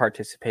I've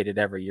participated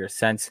every year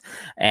since.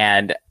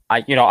 And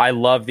I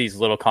love these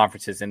little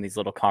conferences and these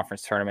little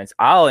conference tournaments.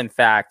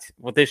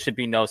 This should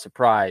be no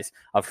surprise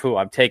of who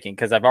I'm taking,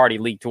 because I've already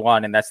leaked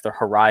one, and that's the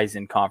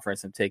Horizon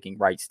Conference. I'm taking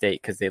Wright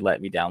State because they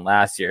let me down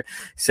last year.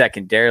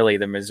 Secondarily,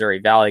 the Missouri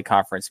Valley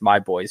Conference, my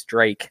boys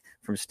Drake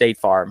from State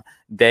Farm,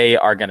 they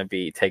are going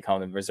to take home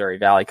the Missouri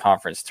Valley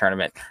Conference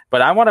tournament.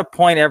 But I want to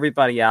point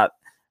everybody out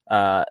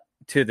to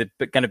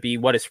going to be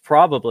what is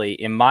probably,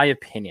 in my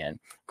opinion,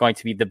 going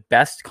to be the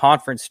best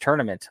conference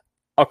tournament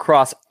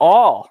across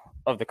all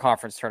of the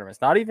conference tournaments,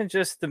 not even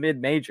just the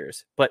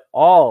mid-majors, but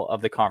all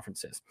of the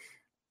conferences.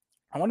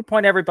 I want to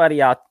point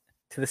everybody out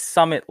to the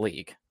Summit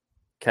League.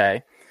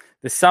 Okay.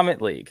 The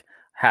Summit League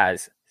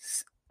has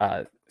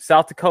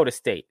South Dakota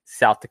State,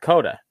 South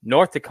Dakota,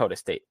 North Dakota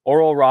State,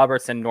 Oral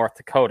Roberts, and North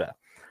Dakota.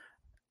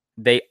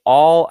 They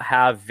all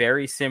have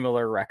very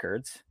similar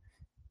records.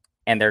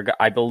 And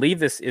I believe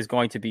this is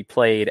going to be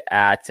played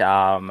at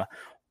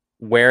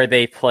where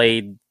they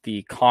played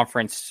the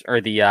conference or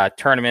the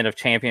Tournament of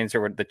Champions,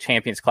 or the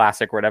Champions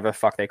Classic, whatever the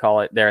fuck they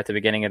call it, there at the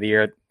beginning of the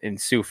year in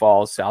Sioux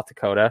Falls, South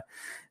Dakota.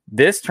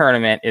 This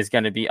tournament is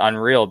going to be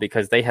unreal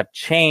because they have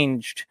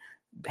changed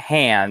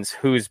hands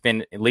who's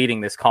been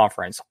leading this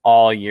conference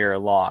all year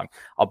long.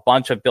 A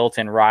bunch of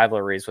built-in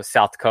rivalries with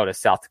South Dakota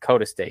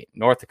State,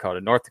 North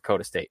Dakota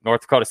State,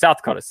 North Dakota, South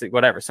Dakota State,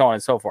 whatever, so on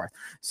and so forth.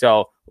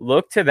 So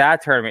look to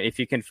that tournament if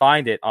you can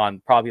find it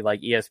on probably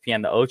like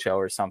ESPN, the Ocho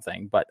or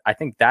something. But I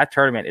think that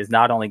tournament is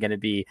not only going to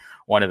be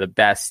one of the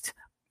best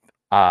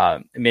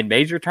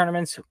mid-major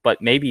tournaments,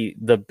 but maybe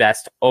the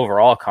best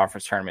overall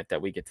conference tournament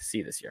that we get to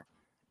see this year.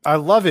 I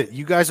love it.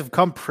 You guys have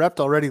come prepped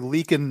already,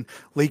 leaking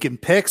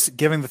picks,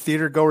 giving the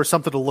theater goers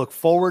something to look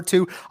forward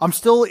to. I'm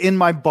still in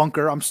my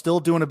bunker. I'm still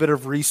doing a bit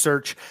of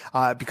research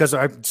because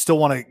I still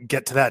want to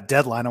get to that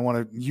deadline. I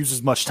want to use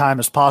as much time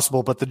as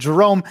possible. But the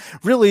Jerome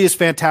really is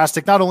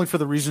fantastic, not only for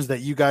the reasons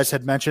that you guys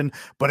had mentioned,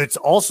 but it's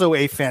also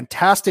a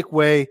fantastic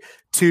way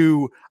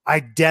to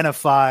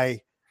identify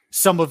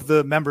some of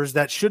the members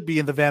that should be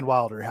in the Van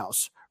Wilder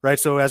house, right?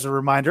 So as a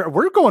reminder,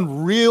 we're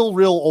going real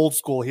old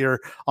school here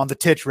on the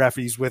Titch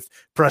Reffies with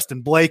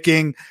Preston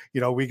Blaking.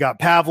 We got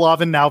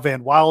Pavlov and now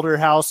Van Wilder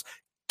house.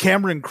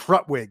 Cameron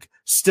Krutwig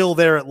still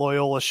there at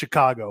Loyola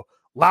Chicago.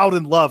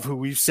 Loudon Love, who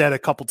we've said a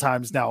couple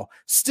times now,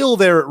 still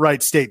there at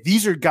Wright State.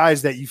 These are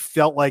guys that you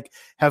felt like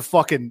have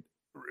fucking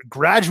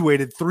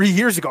graduated 3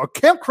 years ago.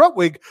 Cam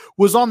Krutwig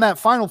was on that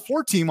Final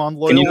Four team on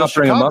Loyola Chicago. Can you not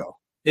bring him up?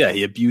 Yeah,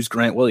 he abused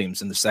Grant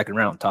Williams in the second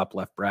round, top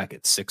left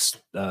bracket, 6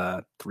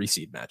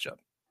 3-seed matchup.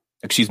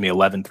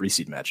 11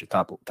 3-seed matchup,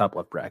 top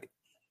left bracket.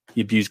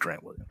 He abused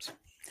Grant Williams.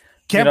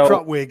 Cam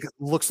Krutwig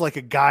looks like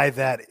a guy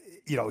that,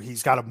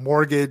 he's got a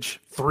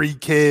mortgage, 3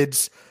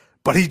 kids,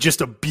 but he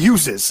just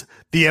abuses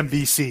the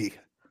MVC.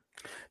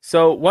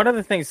 So one of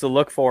the things to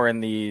look for in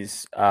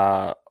these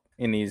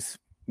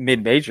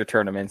mid-major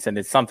tournaments, and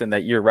it's something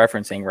that you're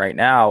referencing right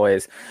now,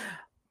 is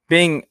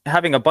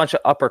having a bunch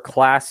of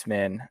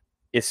upperclassmen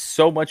is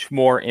so much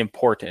more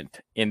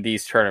important in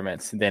these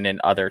tournaments than in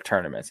other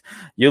tournaments.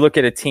 You look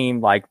at a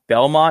team like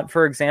Belmont,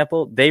 for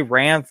example, they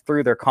ran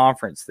through their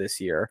conference this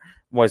year,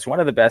 was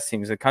one of the best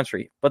teams in the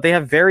country, but they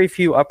have very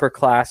few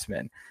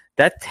upperclassmen.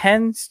 That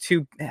tends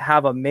to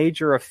have a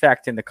major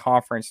effect in the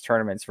conference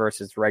tournaments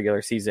versus the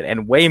regular season,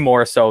 and way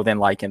more so than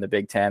like in the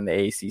Big Ten,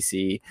 the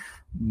ACC,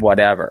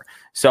 whatever.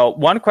 So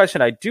one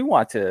question I do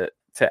want to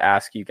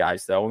ask you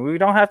guys, though, and we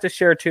don't have to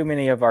share too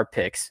many of our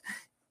picks.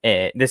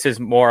 This is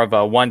more of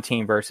a one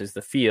team versus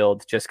the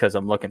field, just because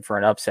I'm looking for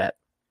an upset.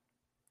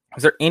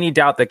 Is there any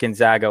doubt that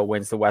Gonzaga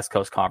wins the West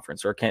Coast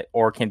Conference, or can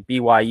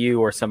BYU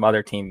or some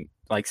other team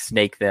like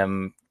snake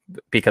them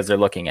because they're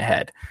looking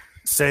ahead?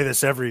 Say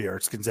this every year.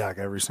 It's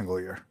Gonzaga every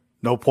single year.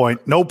 No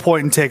point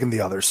in taking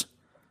the others.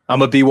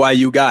 I'm a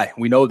BYU guy.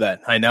 We know that.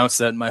 I announced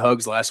that in my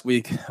hugs last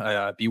week.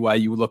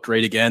 BYU looked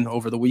great again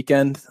over the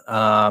weekend.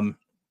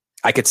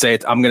 I could say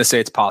it. I'm going to say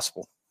it's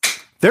possible.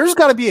 There's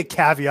got to be a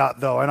caveat,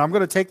 though, and I'm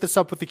going to take this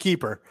up with the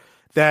keeper,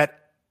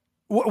 that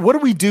what do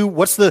we do?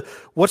 What's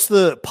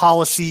the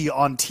policy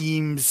on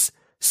teams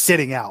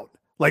sitting out?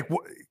 Like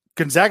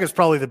Gonzaga is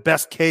probably the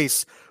best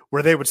case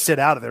where they would sit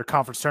out of their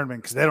conference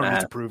tournament because they don't need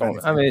to prove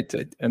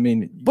anything.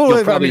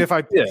 If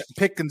I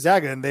pick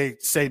Gonzaga and they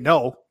say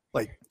no,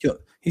 like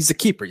he's the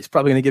keeper, he's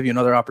probably going to give you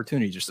another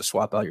opportunity just to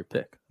swap out your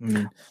pick. I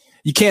mean,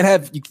 you can't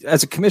have,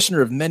 as a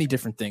commissioner of many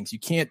different things, you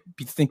can't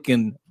be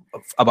thinking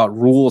about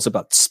rules,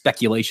 about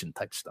speculation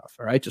type stuff.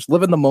 All right. Just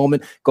live in the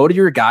moment. Go to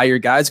your guy. Your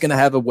guy's going to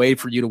have a way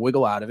for you to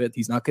wiggle out of it.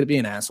 He's not going to be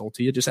an asshole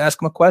to you. Just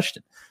ask him a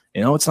question.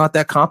 It's not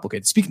that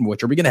complicated. Speaking of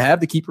which, are we going to have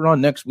the keeper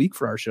on next week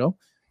for our show?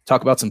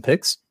 Talk about some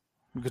picks.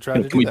 We could try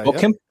to Can we book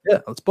him? Yeah,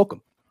 let's book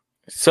him.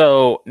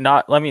 So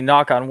let me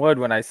knock on wood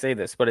when I say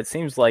this, but it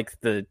seems like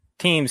the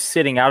teams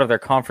sitting out of their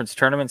conference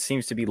tournament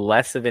seems to be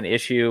less of an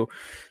issue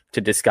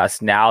to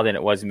discuss now than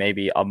it was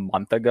maybe a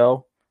month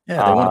ago.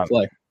 Yeah, they want to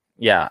play.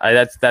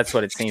 Yeah, that's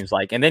what it seems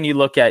like. And then you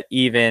look at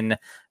even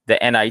the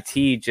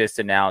NIT just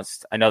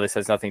announced, I know this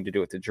has nothing to do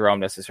with the Jerome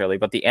necessarily,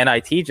 but the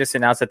NIT just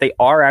announced that they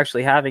are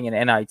actually having an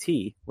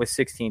NIT with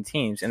 16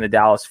 teams in the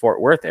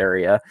Dallas-Fort Worth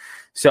area.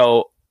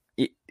 So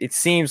it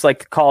seems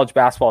like college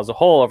basketball as a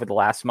whole over the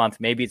last month,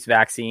 maybe it's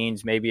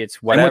vaccines, maybe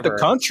it's whatever. And with the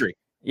country.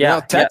 Yeah.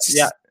 Texas.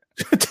 Yeah.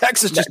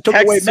 Texas just took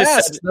away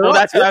masks. Well,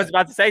 that's what I was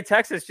about to say.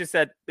 Texas just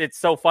said, it's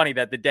so funny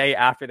that the day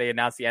after they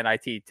announced the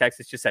NIT,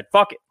 Texas just said,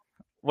 fuck it.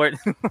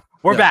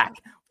 We're back.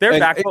 They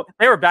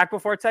were back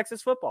before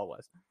Texas football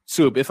was.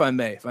 Sub, if I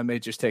may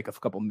just take a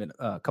couple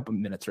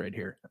minutes right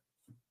here.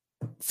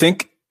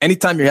 Think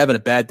anytime you're having a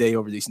bad day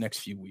over these next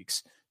few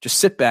weeks, just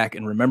sit back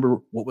and remember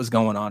what was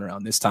going on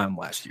around this time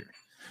last year.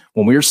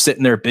 When we were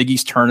sitting there, Big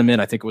East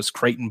tournament, I think it was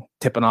Creighton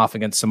tipping off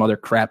against some other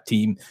crap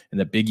team in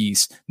the Big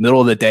East,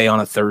 middle of the day on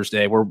a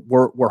Thursday.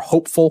 We're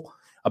hopeful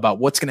about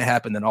what's going to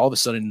happen. Then all of a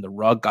sudden the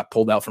rug got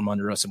pulled out from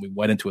under us and we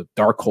went into a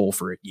dark hole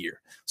for a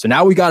year. So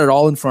now we got it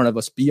all in front of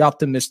us. Be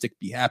optimistic,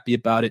 be happy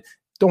about it.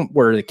 Don't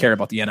worry, care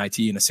about the NIT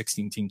in a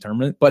 16-team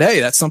tournament. But hey,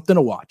 that's something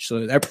to watch.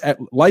 So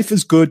life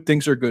is good.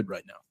 Things are good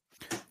right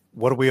now.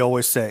 What do we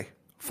always say?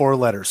 4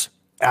 letters,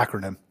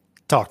 acronym.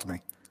 Talk to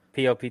me.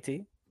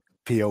 POPT?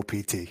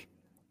 POPT.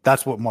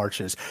 That's what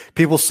March is.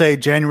 People say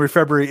January,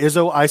 February,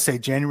 Izzo. I say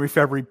January,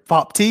 February,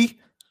 Pop T.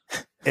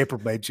 April,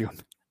 May, June.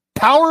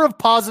 Power of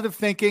positive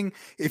thinking.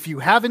 If you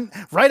haven't,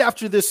 right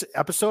after this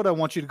episode, I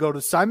want you to go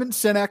to Simon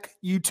Sinek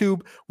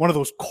YouTube, one of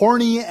those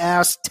corny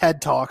ass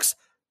TED Talks,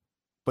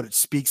 but it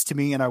speaks to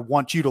me and I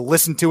want you to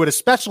listen to it,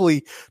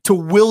 especially to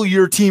will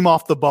your team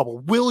off the bubble.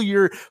 Will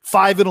your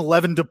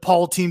 5-11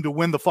 DePaul team to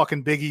win the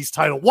fucking Big East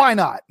title. Why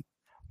not?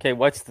 Okay,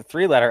 what's the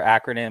 3-letter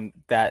acronym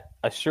that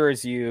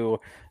assures you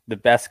the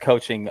best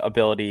coaching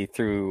ability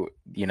through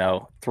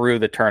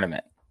the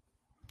tournament?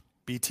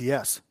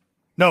 BTS.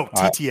 No,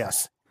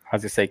 TTS. I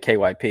was going to say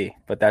KYP,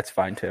 but that's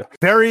fine too.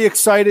 Very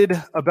excited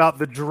about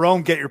the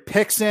Jerome. Get your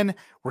picks in.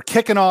 We're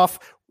kicking off.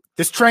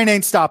 This train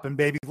ain't stopping,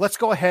 baby. Let's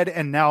go ahead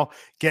and now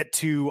get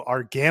to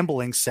our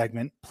gambling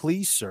segment.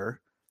 Please, sir,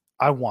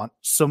 I want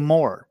some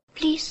more.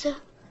 Please, sir,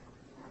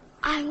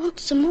 I want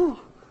some more.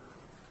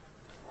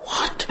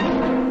 What?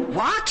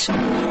 What?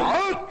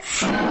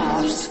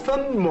 Ask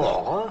for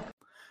more?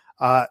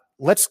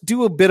 Let's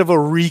do a bit of a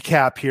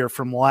recap here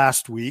from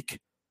last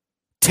week.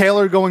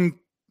 Taylor going,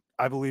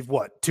 I believe,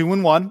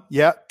 2-1?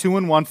 Yeah,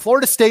 2-1.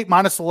 Florida State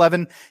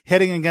 -11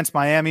 hitting against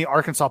Miami.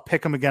 Arkansas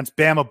pick'em against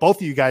Bama. Both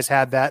of you guys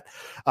had that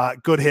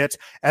good hit.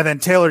 And then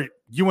Taylor,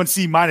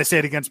 UNC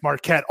 -8 against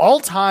Marquette.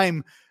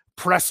 All-time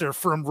presser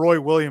from Roy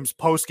Williams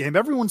post-game.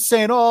 Everyone's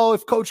saying, oh,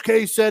 if Coach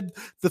K said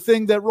the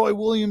thing that Roy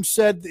Williams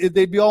said,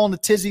 they'd be all in a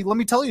tizzy. Let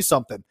me tell you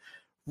something.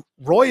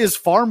 Roy is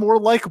far more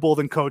likable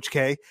than Coach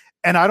K.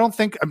 And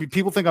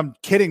people think I'm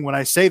kidding when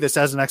I say this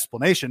as an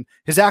explanation.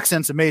 His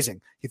accent's amazing.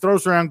 He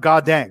throws around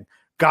god dang,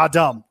 god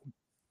dumb,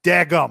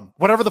 daggum,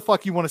 whatever the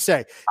fuck you want to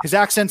say. His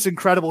accent's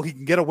incredible. He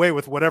can get away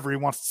with whatever he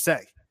wants to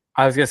say.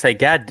 I was going to say,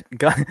 God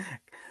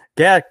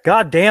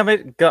damn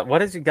it.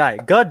 What is it, guy?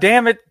 God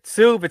damn it,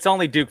 Soup. It's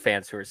only Duke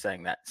fans who are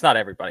saying that. It's not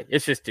everybody.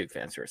 It's just Duke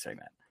fans who are saying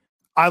that.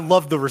 I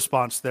love the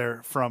response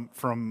there from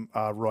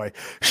Roy.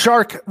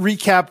 Shark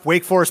recap,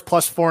 Wake Forest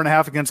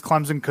 +4.5 against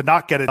Clemson. Could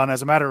not get it done.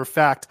 As a matter of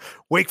fact,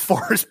 Wake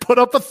Forest put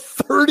up a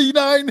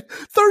 39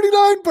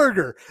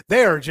 burger.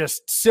 They are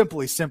just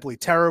simply ended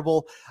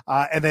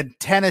And then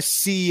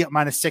Tennessee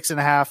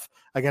 -6.5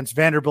 against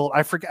Vanderbilt.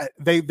 I forget.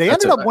 They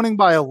ended up winning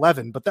by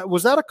 11, but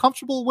was that a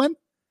comfortable win?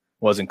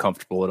 Wasn't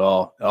comfortable at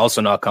all.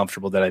 Also not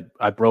comfortable that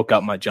I broke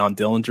out my John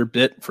Dillinger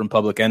bit from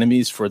Public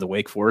Enemies for the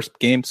Wake Forest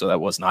game, so that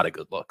was not a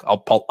good look.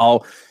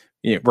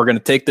 We're going to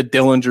take the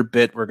Dillinger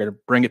bit, we're going to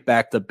bring it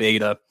back to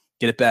beta,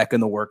 get it back in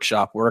the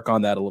workshop, work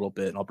on that a little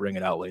bit, and I'll bring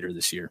it out later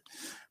this year.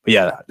 But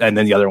yeah, and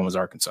then the other one was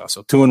Arkansas.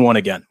 So 2-1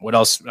 again. What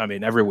else? I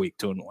mean, every week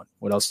 2-1.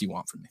 What else do you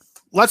want from me?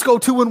 Let's go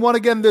 2-1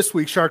 again this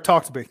week. Shark,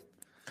 talk to me.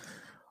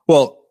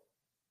 Well,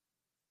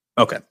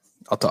 okay,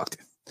 I'll talk to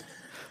you.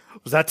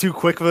 Was that too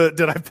quick?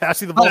 Did I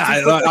pass you the ball?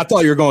 I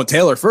thought you were going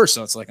Taylor first,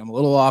 so it's like I'm a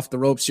little off the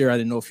ropes here. I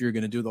didn't know if you were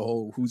going to do the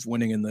whole who's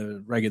winning in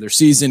the regular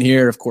season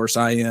here. Of course,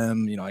 I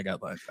am. I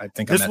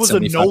think this I'm at was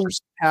 75%. A no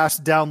pass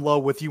down low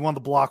with you on the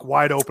block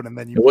wide open, and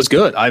then it was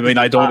good. I mean,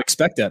 I don't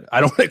expect that.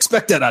 I don't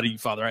expect that out of you,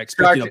 Father. I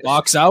expect you to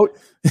box out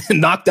and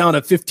knock down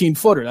a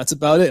 15-footer. That's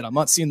about it. I'm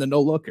not seeing the no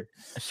looker.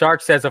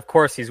 Shark says, of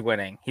course he's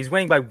winning. He's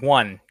winning by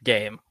one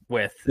game.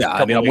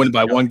 I'm winning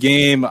by one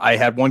game. I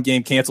had one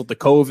game canceled to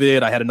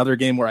COVID. I had another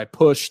game where I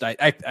pushed. I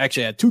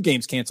actually had two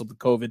games canceled to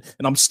COVID,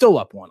 and I'm still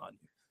up one on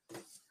you.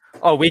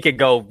 Oh, we could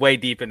go way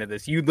deep into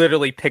this. You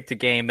literally picked a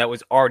game that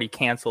was already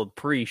canceled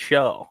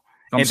pre-show,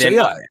 and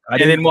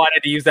then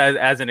wanted to use that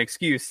as an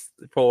excuse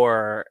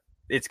for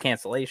its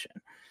cancellation.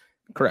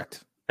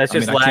 Correct. That's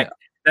just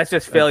That's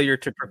just failure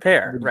to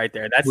prepare right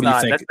there. That's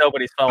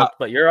nobody's fault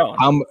but your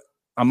own.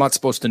 I'm not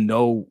supposed to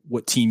know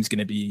what team's going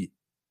to be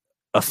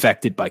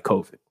affected by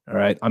COVID. All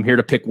right. I'm here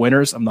to pick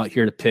winners. I'm not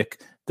here to pick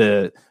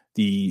the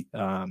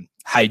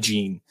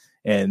hygiene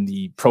and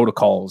the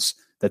protocols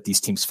that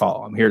these teams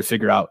follow. I'm here to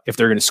figure out if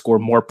they're going to score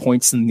more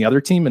points than the other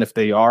team. And if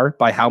they are,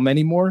 by how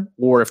many more,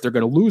 or if they're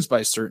going to lose by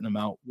a certain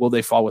amount, will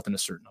they fall within a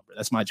certain number?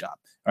 That's my job.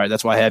 All right.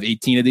 That's why I have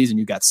 18 of these and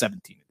you got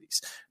 17 of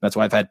these. That's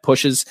why I've had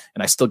pushes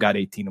and I still got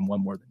 18 and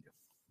one more than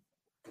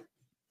you.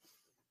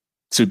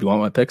 So do you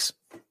want my picks?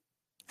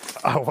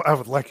 I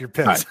would like your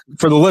picks. Right.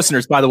 For the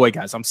listeners, by the way,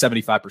 guys, I'm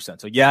 75%.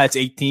 So yeah, it's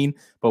 18,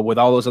 but with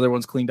all those other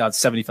ones cleaned out,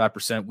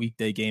 75%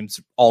 weekday games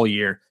all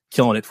year,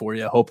 killing it for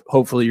you.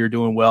 Hopefully you're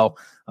doing well.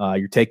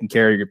 You're taking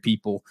care of your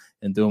people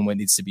and doing what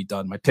needs to be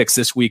done. My picks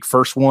this week,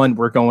 first one,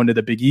 we're going to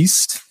the Big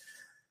East.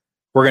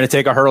 We're going to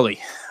take a Hurley.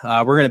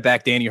 We're going to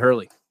back Danny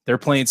Hurley. They're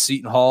playing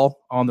Seton Hall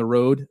on the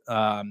road.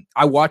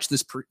 I watched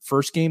this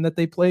first game that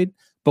they played.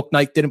 Book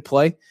Night didn't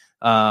play.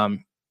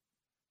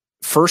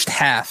 First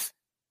half,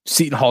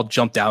 Seton Hall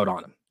jumped out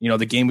on him. You know,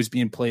 the game was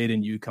being played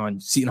in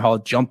UConn. Seton Hall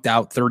jumped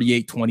out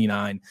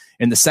 38-29.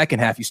 In the second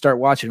half, you start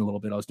watching a little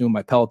bit. I was doing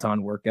my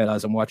Peloton workout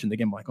as I'm watching the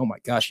game. I'm like, oh my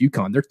gosh,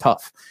 UConn, they're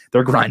tough.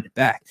 They're grinding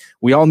back.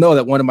 We all know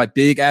that one of my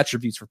big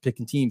attributes for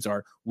picking teams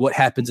are what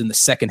happens in the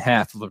second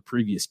half of a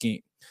previous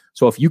game.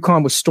 So if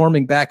UConn was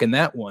storming back in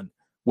that one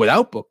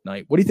without Book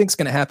Night, what do you think is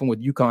going to happen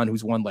with UConn,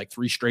 who's won like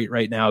 3 straight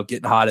right now,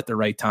 getting hot at the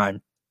right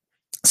time?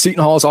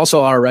 Seton Hall is also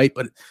all right,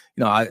 but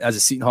you know, as a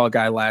Seton Hall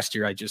guy last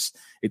year,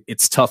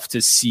 it's tough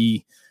to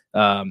see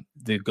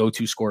the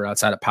go-to scorer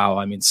outside of Powell.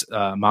 I mean,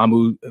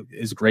 Mamu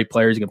is a great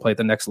player; he's going to play at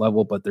the next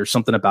level, but there's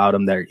something about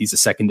him there. He's a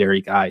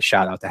secondary guy.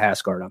 Shout out to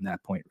Haskard on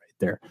that point right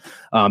there.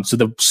 So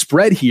the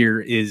spread here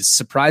is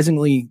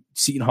surprisingly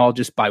Seton Hall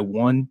just by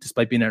 1,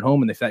 despite being at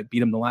home, and they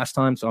beat him the last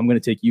time. So I'm going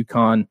to take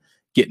UConn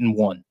getting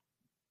 1.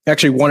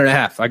 Actually,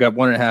 1.5. I got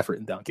 1.5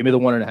 written down. Give me the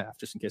 1.5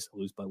 just in case I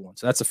lose by 1.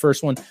 So that's the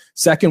first one.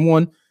 Second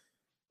one.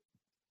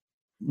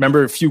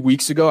 Remember a few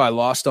weeks ago, I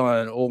lost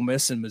on Ole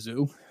Miss and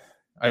Mizzou.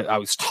 I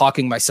was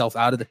talking myself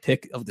out of the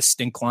pick of the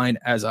stink line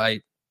as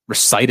I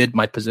recited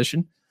my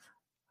position.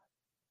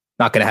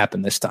 Not going to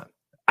happen this time.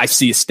 I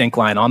see a stink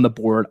line on the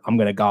board. I'm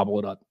going to gobble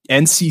it up.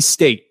 NC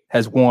State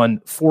has won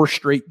 4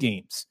 straight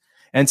games.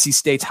 NC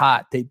State's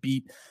hot. They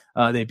beat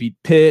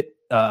Pitt.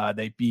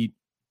 They beat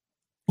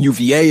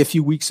UVA a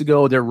few weeks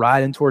ago. They're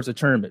riding towards the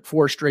tournament.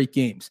 4 straight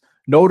games.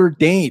 Notre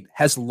Dame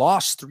has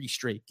lost 3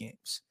 straight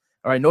games.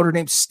 All right, Notre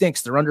Dame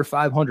stinks. They're under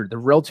 500. They're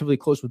relatively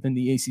close within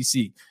the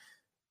ACC.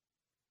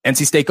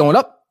 NC State going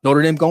up,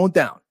 Notre Dame going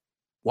down.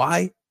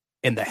 Why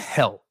in the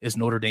hell is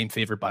Notre Dame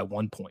favored by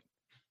 1 point?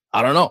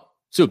 I don't know.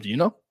 Soup, do you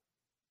know?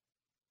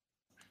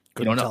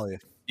 Couldn't tell you.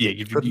 Yeah,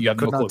 you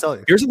have no clue. Tell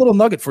you. Here's a little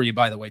nugget for you,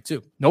 by the way,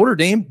 too. Notre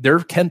Dame, their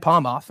Ken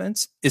Pom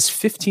offense is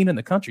 15 in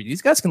the country.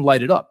 These guys can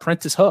light it up.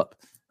 Prentice Hub,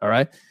 all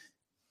right?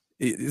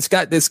 This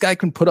guy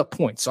can put up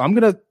points. So I'm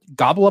going to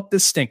gobble up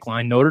this stink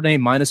line. Notre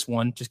Dame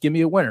 -1. Just give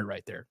me a winner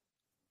right there.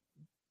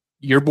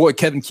 Your boy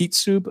Kevin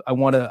Keats, I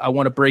want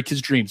to break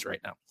his dreams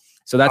right now.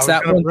 So that's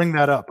that one. Bring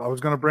that up. I was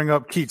going to bring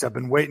up Keats. I've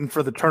been waiting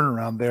for the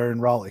turnaround there in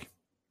Raleigh.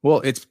 Well,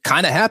 it's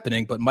kind of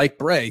happening, but Mike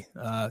Bray,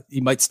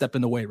 he might step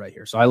in the way right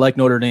here. So I like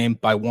Notre Dame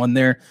by 1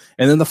 there.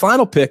 And then the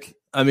final pick,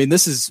 I mean,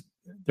 there's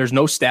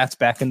no stats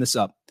backing this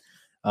up.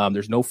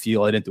 There's no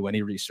feel. I didn't do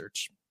any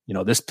research.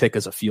 This pick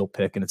is a field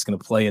pick, and it's going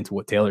to play into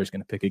what Taylor's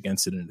going to pick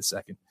against it in a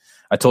second.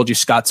 I told you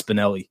Scott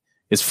Spinelli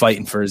is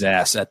fighting for his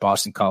ass at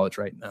Boston College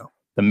right now.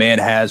 The man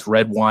has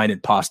red wine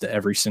and pasta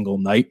every single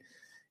night.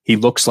 He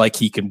looks like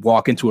he can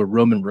walk into a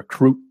room and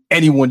recruit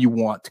anyone you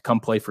want to come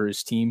play for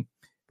his team.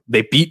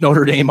 They beat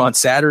Notre Dame on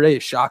Saturday, a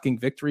shocking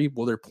victory.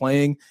 Well, they're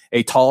playing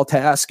a tall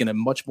task and a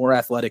much more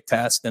athletic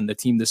task than the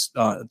team this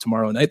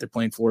tomorrow night. They're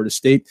playing Florida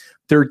State.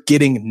 They're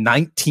getting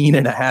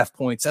 19.5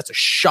 points. That's a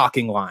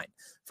shocking line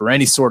for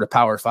any sort of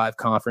Power 5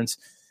 conference.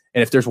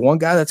 And if there's one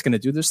guy that's going to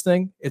do this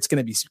thing, it's going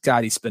to be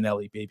Scotty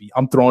Spinelli, baby.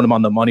 I'm throwing him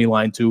on the money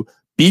line too.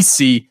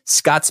 BC,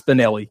 Scott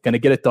Spinelli, going to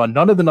get it done.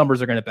 None of the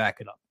numbers are going to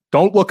back it up.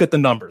 Don't look at the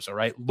numbers, all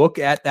right? Look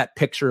at that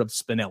picture of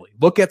Spinelli.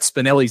 Look at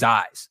Spinelli's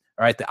eyes,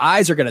 all right? The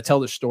eyes are going to tell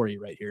the story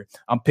right here.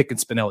 I'm picking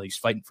Spinelli. He's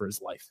fighting for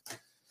his life.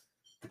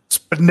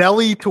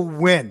 Spinelli to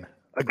win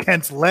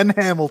against Len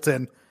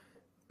Hamilton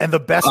and the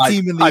best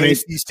team in the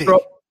ACC.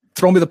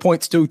 Throw me the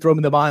points too. Throw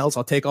me the miles.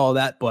 I'll take all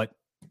that, but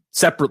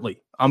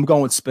separately, I'm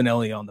going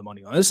Spinelli on the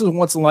money line. This is a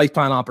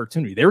once-in-a-lifetime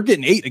opportunity. They were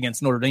getting 8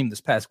 against Notre Dame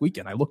this past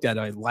weekend. I looked at it.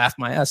 I laughed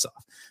my ass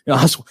off.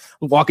 I was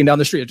walking down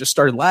the street. I just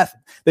started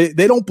laughing. They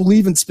don't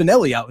believe in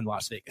Spinelli out in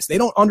Las Vegas. They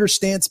don't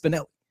understand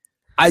Spinelli.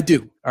 I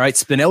do. All right,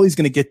 Spinelli's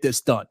going to get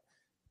this done.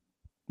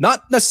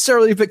 Not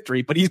necessarily a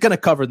victory, but he's going to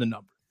cover the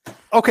number.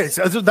 Okay,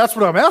 so that's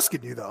what I'm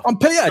asking you, though. I'm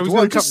paying. Yeah, you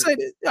want to just say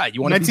it? Yeah,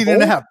 you want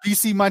 19.5.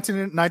 BC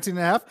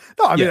 19.5.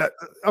 No, I mean,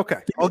 okay.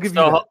 I'll give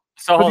you that.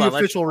 So hold the on.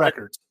 Official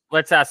records.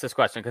 Let's ask this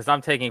question because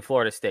I'm taking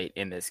Florida State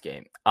in this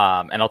game.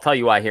 And I'll tell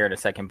you why here in a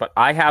second, but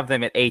I have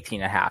them at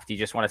 18.5. Do you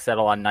just want to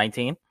settle on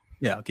 19?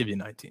 Yeah, I'll give you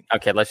 19.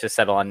 Okay, let's just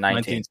settle on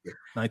 19.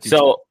 19.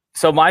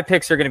 So my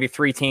picks are going to be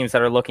 3 teams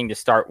that are looking to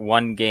start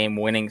 1-game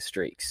winning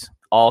streaks,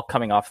 all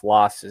coming off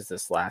losses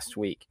this last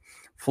week.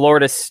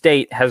 Florida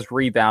State has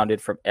rebounded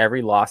from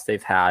every loss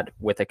they've had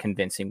with a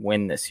convincing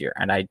win this year.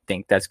 And I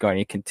think that's going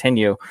to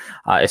continue,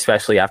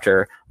 especially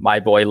after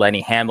my boy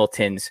Lenny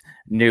Hamilton's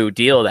new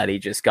deal that he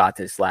just got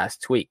this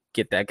last week.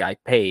 Get that guy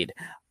paid.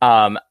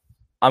 I'm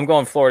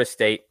going Florida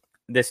State.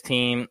 This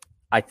team,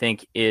 I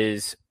think,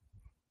 is,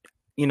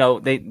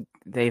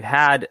 they've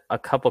had a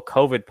couple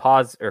COVID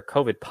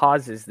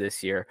pauses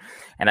this year.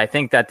 And I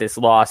think that this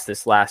loss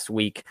this last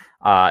week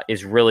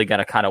is really going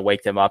to kind of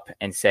wake them up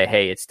and say,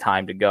 hey, it's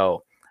time to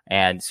go.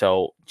 And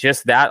so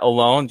just that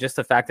alone, just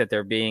the fact that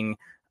they're being,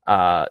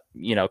 kind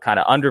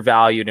of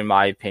undervalued, in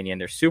my opinion,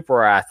 they're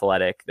super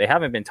athletic. They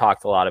haven't been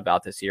talked a lot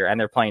about this year, and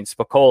they're playing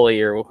Spicoli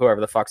or whoever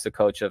the fuck's the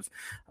coach of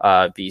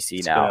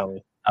BC now.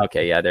 Spicoli.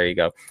 Okay. Yeah, there you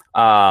go.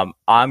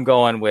 I'm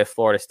going with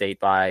Florida State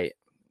by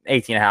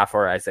 18.5,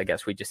 or as I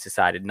guess we just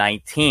decided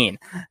 19.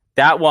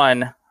 That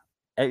one,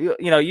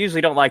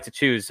 usually don't like to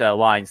choose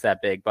lines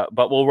that big, but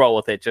we'll roll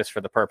with it just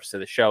for the purpose of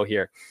the show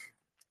here.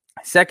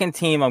 Second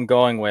team I'm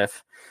going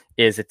with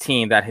is a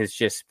team that has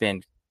just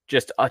been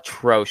just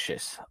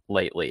atrocious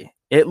lately.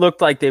 It looked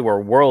like they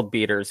were world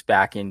beaters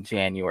back in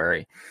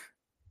January,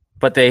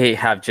 but they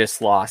have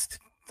just lost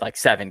like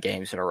 7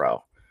 games in a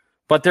row.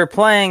 But they're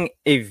playing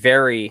a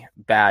very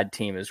bad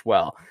team as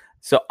well.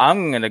 So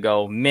I'm going to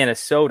go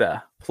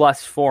Minnesota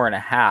plus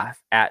 4.5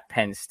 at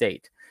Penn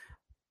State.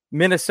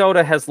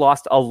 Minnesota has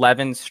lost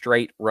 11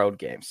 straight road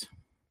games.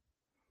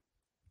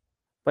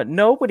 But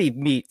nobody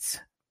beats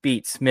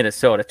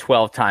Minnesota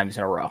 12 times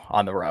in a row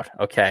on the road.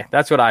 Okay,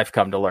 that's what I've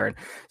come to learn.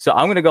 So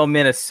I'm going to go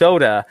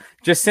Minnesota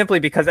just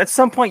simply because at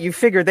some point you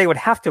figure they would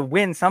have to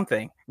win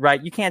something,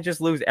 right? You can't just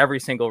lose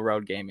every single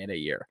road game in a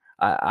year,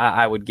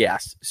 I would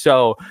guess.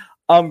 So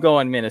I'm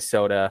going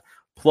Minnesota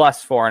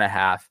plus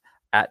 4.5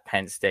 at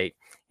Penn State.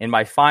 And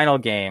my final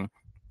game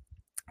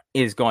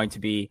is going to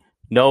be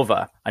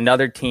Nova,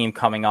 another team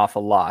coming off a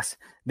loss.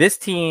 This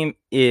team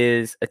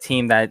is a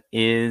team that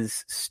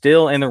is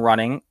still in the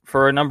running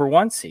for a number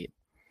 1 seed.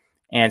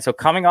 And so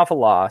coming off a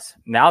loss,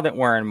 now that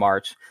we're in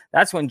March,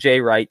 that's when Jay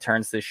Wright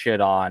turns this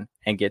shit on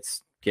and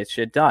gets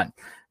shit done.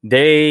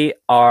 They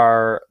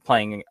are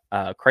playing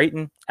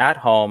Creighton at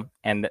home,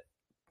 and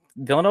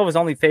Villanova is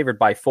only favored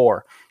by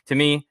 4. To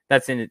me,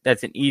 that's an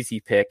easy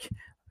pick.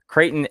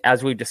 Creighton,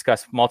 as we've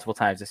discussed multiple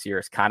times this year,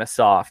 is kind of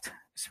soft,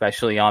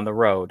 especially on the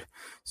road.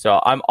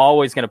 So I'm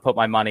always going to put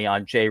my money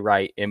on Jay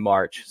Wright in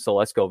March. So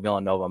let's go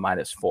Villanova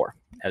 -4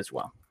 as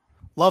well.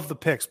 Love the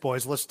picks,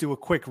 boys. Let's do a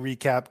quick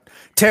recap.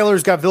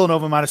 Taylor's got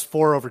Villanova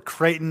 -4 over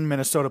Creighton,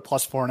 Minnesota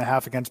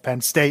 +4.5 against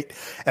Penn State,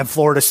 and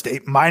Florida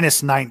State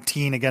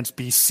 -19 against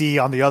BC.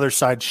 On the other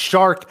side,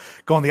 Shark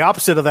going the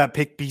opposite of that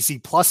pick, BC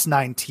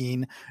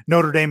 +19,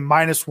 Notre Dame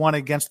 -1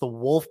 against the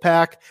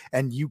Wolfpack,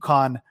 and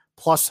UConn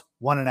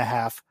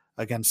 +1.5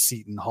 against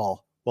Seton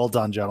Hall. Well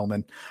done,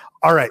 gentlemen.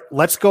 All right,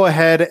 let's go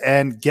ahead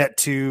and get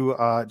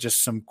to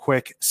just some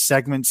quick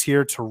segments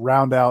here to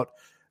round out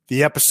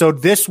the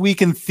episode. This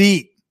Week in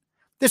Theat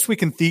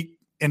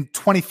in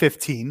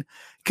 2015,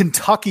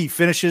 Kentucky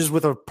finishes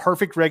with a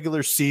perfect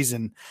regular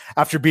season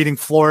after beating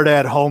Florida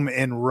at home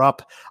in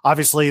Rupp.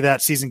 Obviously,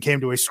 that season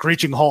came to a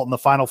screeching halt in the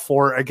Final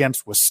Four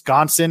against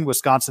Wisconsin.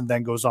 Wisconsin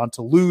then goes on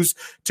to lose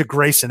to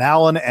Grayson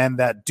Allen and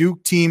that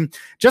Duke team.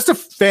 Just a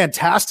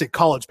fantastic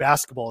college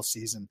basketball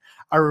season.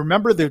 I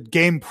remember the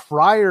game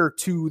prior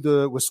to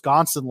the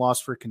Wisconsin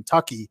loss for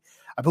Kentucky.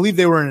 I believe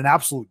they were in an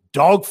absolute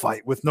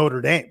dogfight with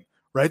Notre Dame,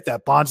 right?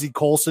 That Bonzie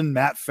Colson,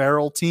 Matt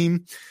Farrell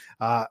team.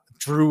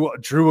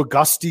 Drew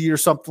Auguste or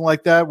something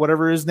like that,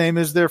 whatever his name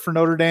is there for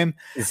Notre Dame.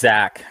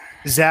 Zach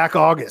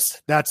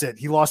August. That's it.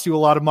 He lost you a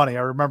lot of money.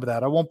 I remember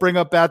that. I won't bring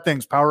up bad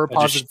things. Power of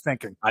positive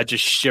thinking. I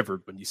just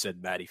shivered when you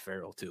said Matty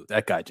Farrell too.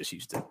 That guy just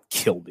used to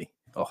kill me.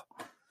 Oh,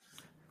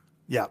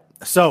 yeah.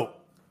 So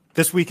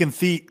this Week in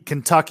Theat,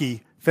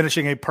 Kentucky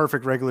finishing a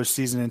perfect regular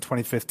season in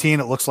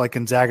 2015. It looks like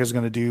Gonzaga is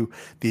going to do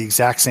the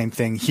exact same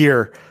thing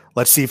here.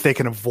 Let's see if they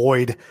can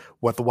avoid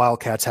what the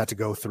Wildcats had to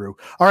go through.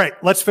 All right,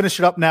 let's finish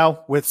it up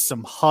now with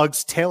some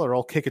hugs. Taylor,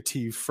 I'll kick it to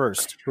you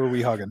first. Who are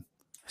we hugging?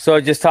 So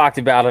I just talked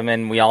about him,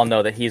 and we all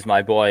know that he's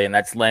my boy, and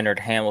that's Leonard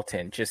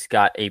Hamilton. Just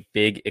got a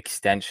big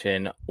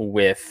extension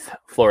with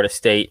Florida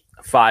State,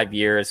 5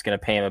 years, going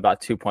to pay him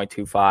about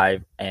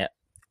 $2.25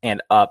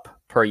 and up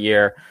per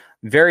year.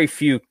 Very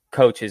few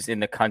coaches in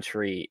the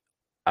country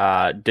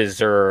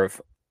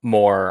deserve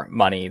more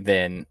money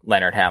than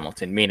Leonard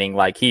Hamilton, meaning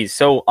like he's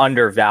so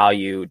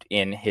undervalued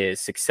in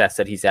his success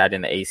that he's had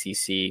in the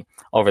ACC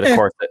over the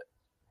course of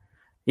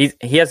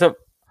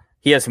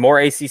he has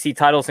more ACC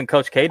titles than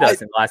Coach Cade does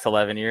in the last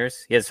 11 years.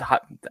 He has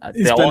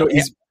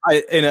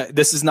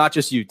this is not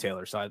just you,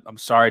 Taylor, so I'm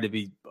sorry to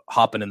be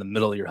hopping in the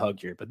middle of your hug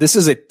here, but this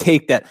is a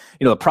take that,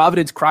 the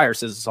Providence Crier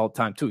says this all the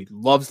time too. He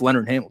loves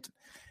Leonard Hamilton.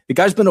 The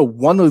guy's been a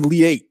 1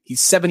 Elite 8.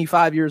 He's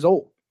 75 years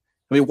old.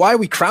 I mean, why are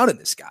we crowning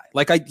this guy?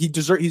 Like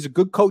he's a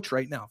good coach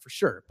right now for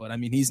sure, but I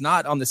mean, he's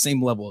not on the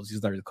same level as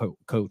these other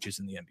coaches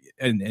in the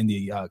NBA in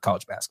the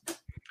college basketball.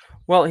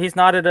 Well, he's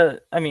not at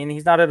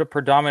a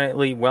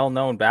predominantly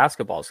well-known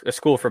a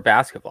school for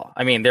basketball.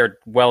 I mean, they're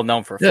well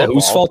known for football.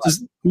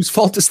 Whose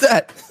fault is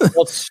that?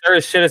 Well, sure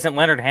as shit isn't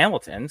Leonard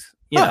Hamilton's.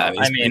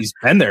 He's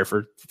been there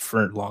for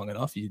long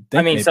enough.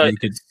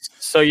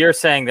 So you're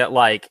saying that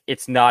like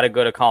it's not a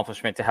good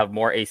accomplishment to have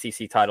more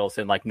ACC titles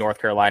in like North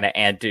Carolina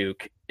and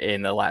Duke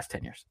in the last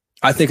 10 years?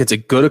 I think it's a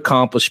good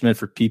accomplishment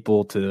for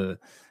people to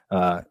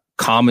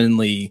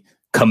commonly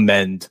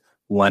commend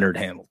Leonard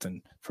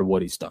Hamilton for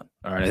what he's done.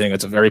 All right, I think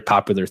it's a very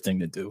popular thing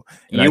to do.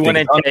 And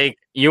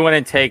you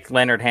wouldn't take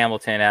Leonard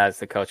Hamilton as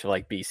the coach of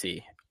like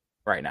BC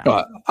right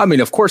now. I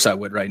mean, of course I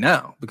would right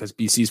now because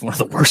BC is one of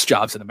the worst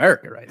jobs in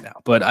America right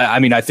now. But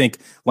I think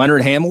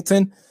Leonard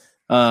Hamilton,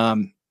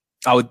 I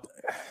would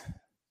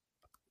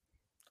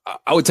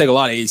take a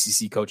lot of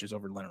ACC coaches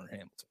over Leonard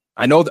Hamilton.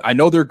 I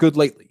know they're good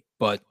lately,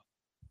 but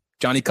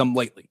Johnny come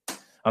lately.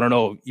 I don't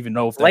know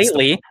if that's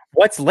lately.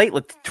 What's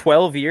lately?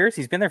 12 years?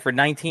 He's been there for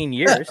 19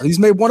 years. Yeah, he's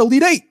made 1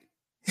 Elite 8.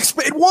 He's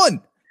made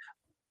 1.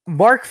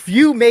 Mark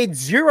Few made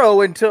 0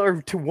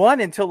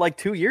 until like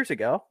 2 years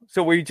ago.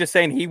 So were you just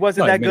saying he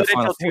wasn't that good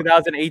until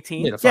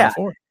 2018? Yeah.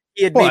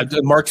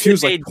 Mark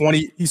Few's like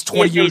 20. He's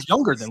 20 years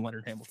younger than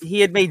Leonard Hamilton.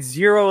 He had made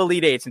 0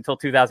 Elite 8s until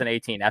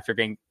 2018 after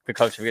being the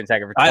coach of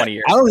Gonzaga for 20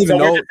 years. I don't even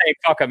know. We're just saying,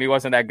 fuck him. He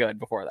wasn't that good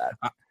before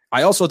that.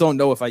 I also don't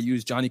know if I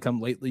use Johnny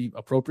Come Lately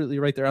appropriately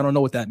right there. I don't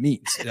know what that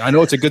means. I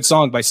know it's a good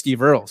song by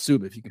Steve Earle.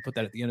 Sub, if you can put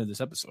that at the end of this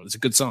episode. It's a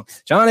good song.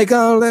 Johnny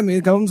Come Lately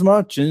comes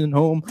marching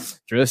home,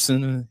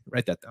 dressing.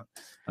 Write that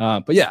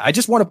down. But yeah,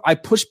 I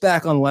push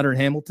back on Leonard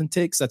Hamilton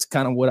takes. That's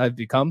kind of what I've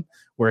become,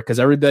 because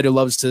everybody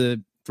loves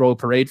to throw a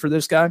parade for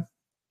this guy.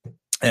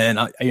 And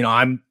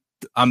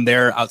I'm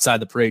there outside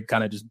the parade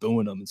kind of just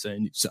booing them and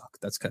saying, you suck.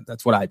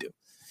 That's what I do.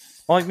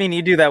 Well, I mean,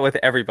 you do that with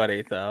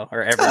everybody, though,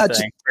 or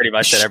everything, pretty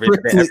much that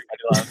everybody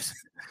loves.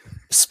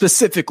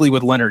 Specifically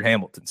with Leonard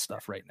Hamilton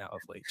stuff right now of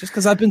late, just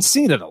because I've been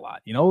seeing it a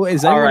lot.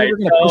 Is anyone ever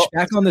going to push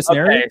back on this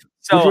narrative?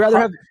 So, would you rather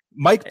have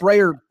Mike Bray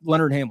or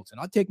Leonard Hamilton?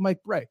 I'd take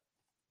Mike Bray,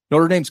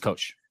 Notre Dame's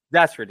coach.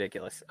 That's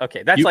ridiculous.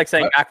 Okay, that's like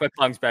saying Mac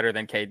McClung's better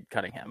than Cade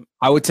Cunningham.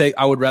 I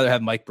would rather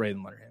have Mike Bray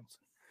than Leonard Hamilton.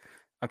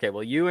 Okay,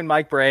 well, you and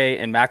Mike Bray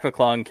and Mac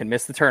McClung can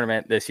miss the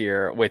tournament this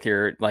year with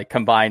your like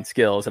combined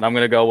skills, and I'm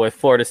going to go with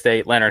Florida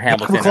State, Leonard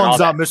Hamilton. McClung's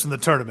not missing the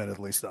tournament at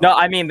least, though. No,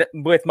 I mean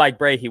with Mike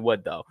Bray, he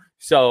would though.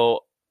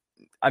 So,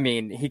 I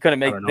mean, he couldn't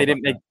make. They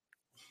didn't make.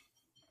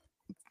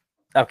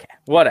 Okay,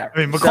 whatever.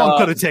 I mean, McClung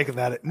could have taken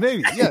that.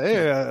 Maybe,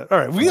 yeah. All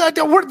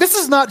right, this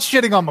is not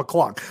shitting on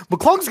McClung.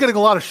 McClung's getting a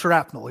lot of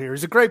shrapnel here.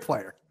 He's a great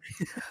player.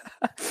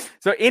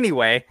 So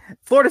anyway,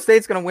 Florida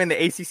State's going to win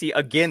the ACC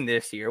again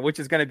this year, which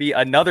is going to be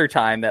another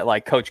time that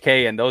like Coach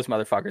K and those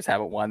motherfuckers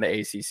haven't won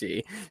the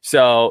ACC.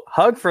 So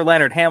hug for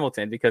Leonard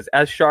Hamilton, because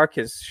as Shark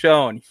has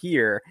shown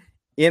here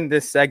in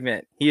this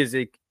segment, he is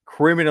a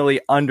criminally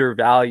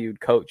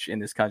undervalued coach in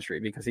this country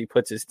because he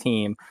puts his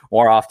team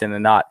more often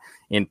than not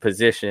in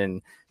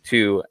position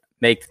to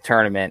make the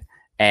tournament.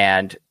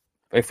 And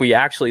if we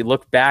actually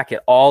look back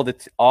at all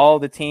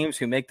the teams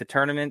who make the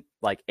tournament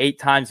like 8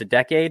 times a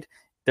decade,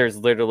 there's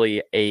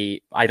literally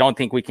I don't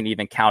think we can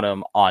even count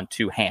them on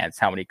 2 hands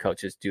how many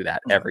coaches do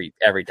that every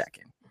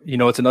decade. You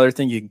know, it's another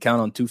thing you can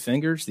count on 2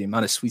 fingers, the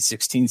amount of Sweet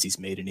 16s he's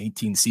made in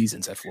 18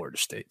 seasons at Florida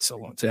State.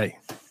 So I'll tell you.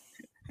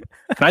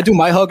 Can I do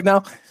my hug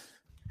now?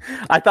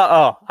 I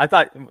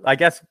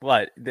guess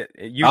what you did.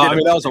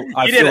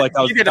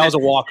 That was a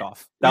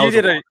walk-off.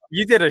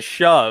 You did a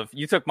shove.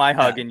 You took my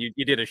hug and you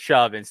did a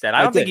shove instead.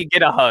 I don't think you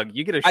get a hug.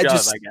 You get a shove, I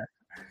guess.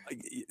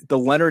 The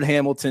Leonard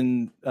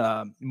Hamilton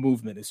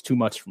movement is too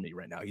much for me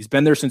right now. He's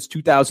been there since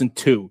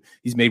 2002.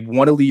 He's made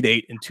 1 Elite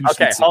 8 and 2.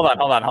 Okay, hold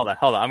on.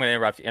 I'm going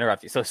to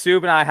interrupt you. So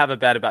Sub and I have a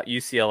bet about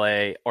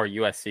UCLA or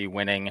USC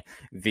winning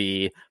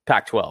the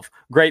Pac-12.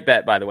 Great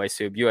bet, by the way,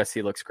 Sub.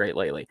 USC looks great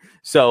lately.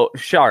 So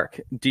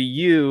Shark, do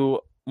you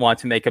want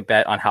to make a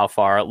bet on how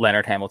far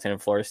Leonard Hamilton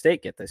and Florida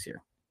State get this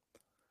year?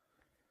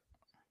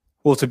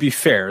 Well, to be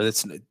fair,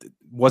 that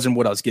wasn't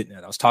what I was getting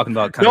at. I was talking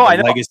about the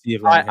legacy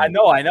of Leonard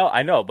Hamilton.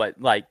 I know,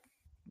 but like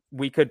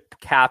we could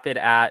cap it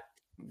at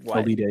what?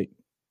 Elite 8.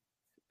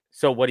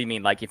 So what do you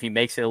mean? Like if he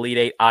makes it Elite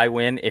 8, I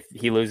win. If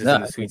he loses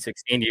in the Sweet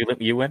 16,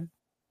 you win?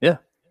 Yeah.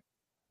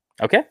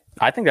 Okay.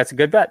 I think that's a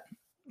good bet.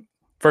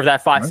 For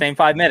that same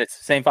 5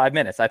 minutes. Same 5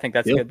 minutes. I think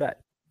that's a good bet.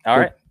 All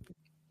right.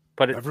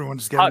 But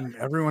everyone's getting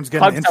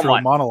intro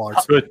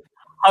monologues.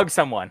 Hug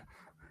someone.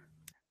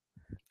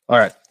 All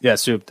right. Yeah,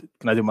 Soup.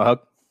 Can I do my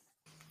hug?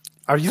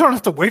 You don't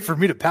have to wait for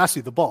me to pass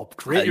you the ball.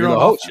 Create your own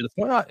host.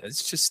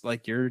 It's just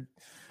like you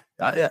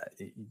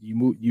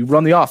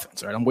run the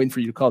offense. All right, I'm waiting for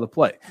you to call the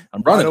play.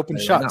 I'm running open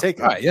shot. Take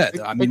it. All right, yeah.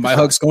 My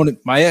hug's going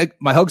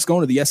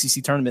to the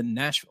SEC tournament in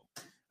Nashville.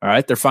 All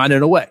right, they're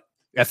finding a way.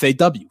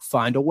 FAW,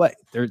 find a way.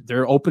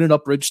 They're opening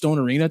up Bridgestone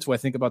Arena to I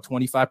think about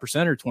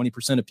 25% or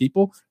 20% of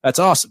people. That's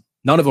awesome.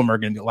 None of them are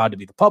going to be allowed to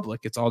be the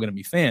public. It's all going to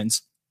be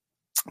fans.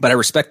 But I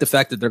respect the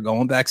fact that they're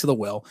going back to the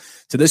well.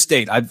 To this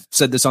date, I've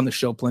said this on the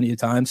show plenty of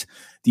times.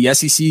 The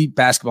SEC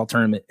basketball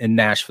tournament in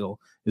Nashville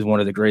is one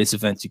of the greatest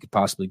events you could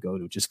possibly go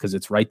to just because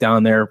it's right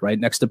down there, right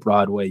next to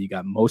Broadway. You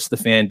got most of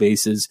the fan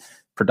bases,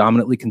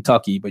 predominantly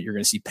Kentucky, but you're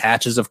going to see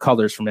patches of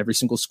colors from every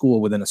single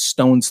school within a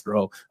stone's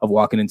throw of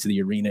walking into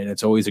the arena. And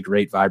it's always a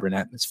great, vibrant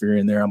atmosphere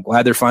in there. I'm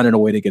glad they're finding a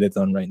way to get it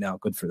done right now.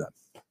 Good for them.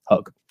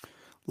 Hug.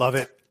 Love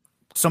it.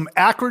 Some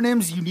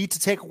acronyms you need to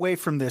take away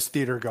from this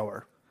theater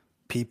goer.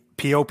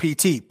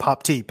 POPT,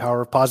 POP-T,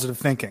 power of positive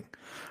thinking.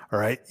 All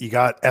right. You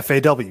got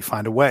FAW,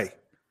 find a way.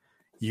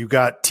 You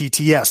got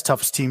TTS,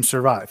 toughest team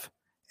survive.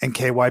 And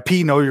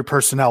KYP, know your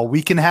personnel.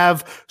 We can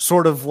have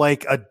sort of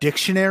like a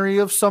dictionary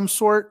of some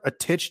sort, a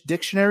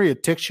dictionary.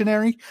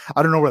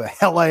 I don't know where the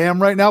hell I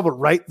am right now, but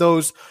write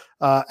those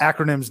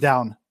acronyms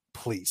down,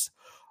 please.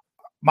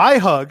 My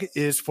hug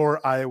is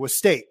for Iowa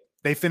State.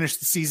 They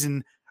finished the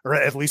season, or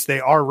at least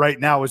they are right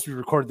now as we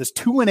record this,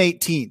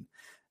 2-18.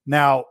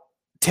 Now,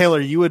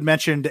 Taylor, you had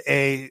mentioned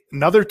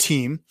another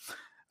team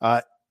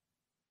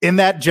in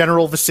that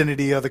general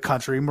vicinity of the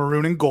country,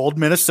 maroon and gold,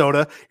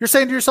 Minnesota. You're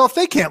saying to yourself,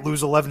 they can't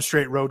lose 11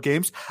 straight road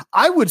games.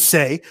 I would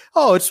say,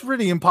 it's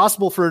really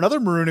impossible for another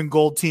maroon and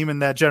gold team in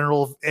that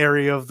general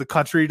area of the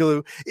country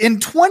to,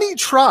 in 20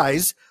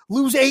 tries,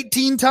 lose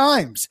 18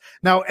 times.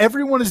 Now,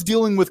 everyone is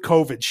dealing with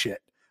COVID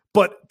shit,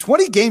 but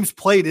 20 games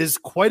played is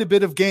quite a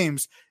bit of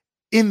games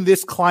in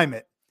this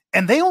climate.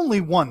 And they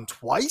only won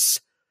twice?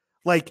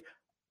 Like,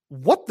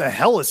 what the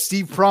hell has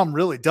Steve Prom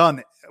really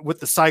done with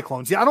the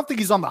Cyclones? Yeah, I don't think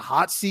he's on the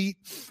hot seat,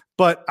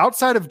 but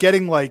outside of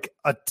getting like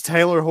a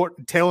Taylor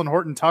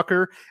Horton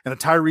Tucker and a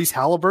Tyrese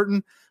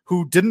Halliburton,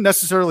 who didn't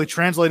necessarily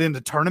translate into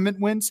tournament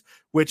wins,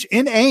 which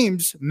in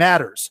Ames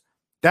matters.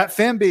 That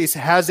fan base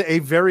has a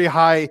very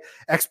high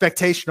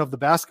expectation of the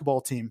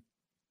basketball team.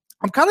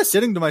 I'm kind of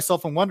sitting to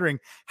myself and wondering,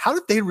 how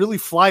did they really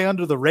fly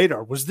under the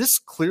radar? Was this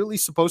clearly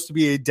supposed to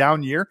be a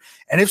down year?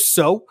 And if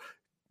so,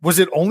 was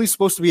it only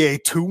supposed to be a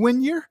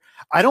 2-win year?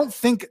 I don't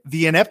think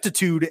the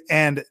ineptitude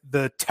and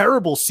the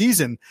terrible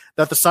season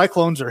that the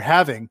Cyclones are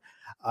having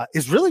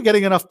is really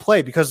getting enough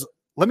play, because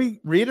let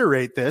me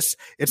reiterate this.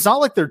 It's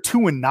not like they're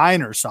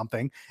 2-9 or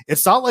something.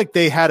 It's not like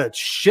they had a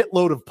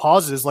shitload of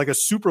pauses, like a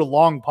super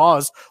long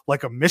pause,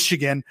 like a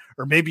Michigan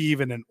or maybe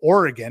even an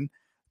Oregon.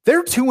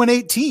 They're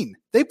 2-18.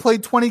 They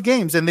played 20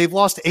 games and they've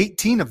lost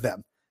 18 of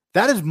them.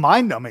 That is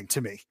mind-numbing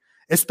to me,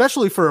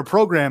 especially for a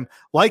program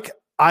like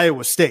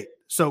Iowa State.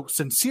 So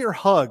sincere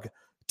hug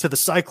to the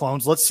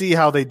Cyclones. Let's see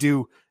how they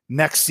do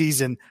next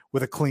season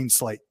with a clean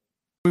slate.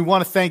 We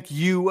want to thank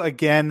you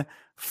again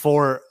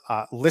for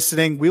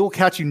listening. We will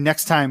catch you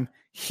next time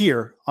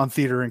here on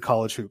Theater and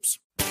College Hoops.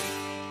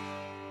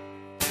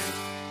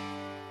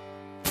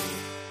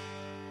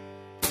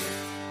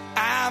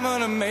 I'm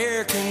an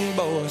American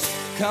boy,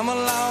 come a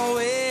long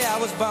way. I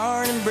was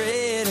born and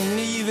bred in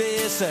the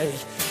USA.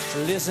 So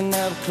listen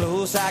up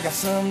close, I got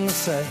something to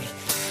say.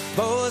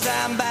 Boys,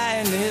 I'm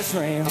buying this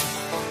ring.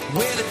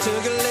 Well, it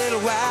took a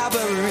little while,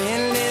 but we're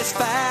in this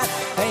fight.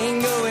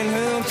 Ain't going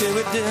home till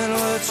we're done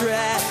what's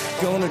right.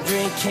 Gonna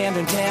drink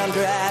Camden Town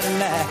dry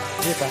tonight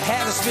if I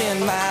have to spend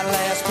my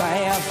last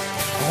pound.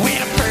 When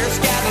I first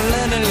got to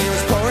London, it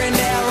was pouring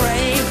down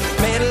rain.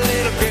 Met a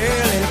little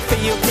girl in a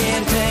field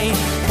canteen.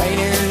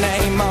 Painted her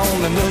name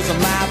on the nose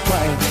of my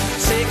plane.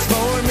 6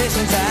 more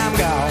missions, I'm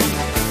gone.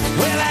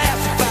 Well, I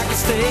asked if I could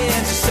stay,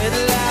 and she said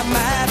that I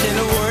might. Then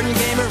the warden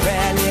came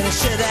around, and he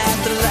shut out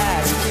the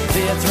lights.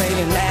 Death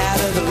raining out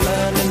of the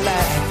London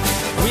night.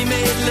 We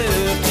made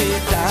love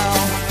till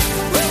dawn.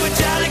 Well, we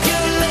jolly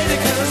good lady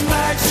comes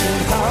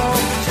marching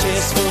home.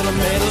 Chest full of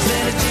medals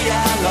and a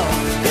GI Law.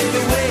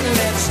 Baby waiting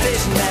at the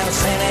station down in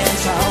San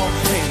Antonio.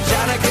 When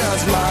Johnny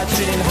comes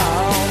marching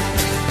home.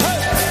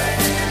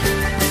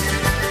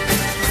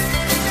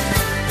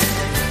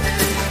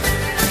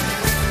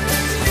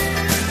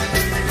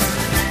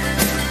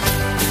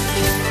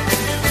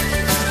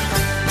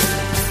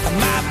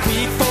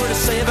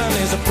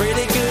 Is a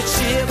pretty good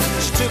ship.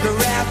 She took her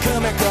out,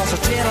 coming across her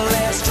channel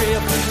last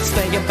trip.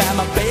 Thinking about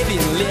my baby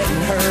and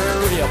letting her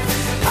rip.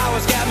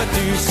 Always got me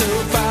through so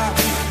far.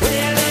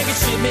 Well, they can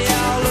ship me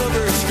all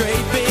over this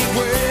great big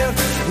world.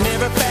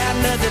 Never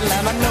found nothing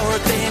like my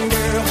North End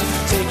girl.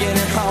 Taking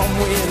her home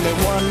with me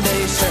one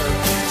day, sir.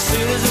 As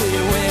soon as we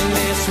win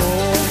this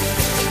war.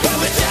 But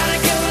we gotta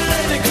go,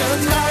 let it go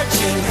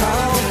marching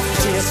home.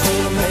 Chest full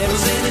of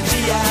medals and a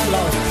GI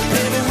Law.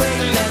 Baby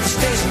waiting at the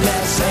station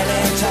down in San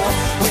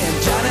Antonio. When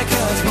Johnny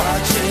comes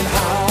marching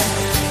home.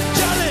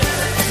 Johnny!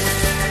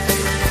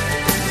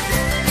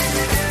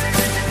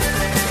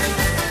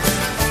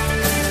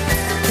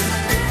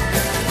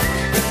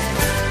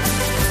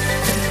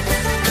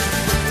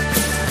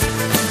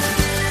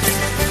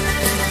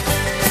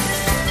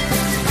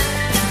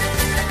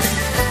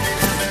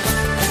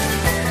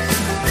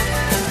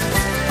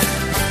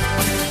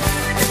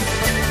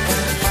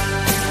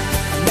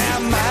 Now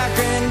my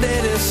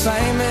granddaddy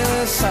sang me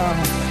this song.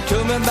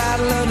 Told me about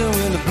London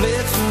when the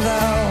Blitz was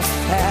on.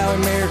 How he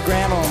married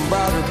Grandma and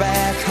brought her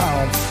back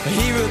home. A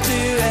hero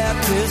throughout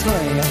this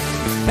land.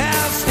 Now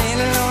I'm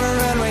standing on a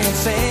runway in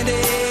San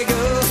Diego.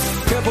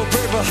 Couple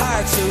purple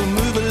hearts, so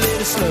move a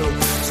little slow.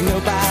 There's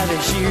nobody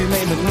here,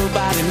 maybe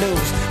nobody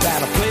knows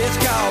about a place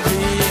called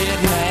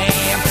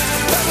Vietnam.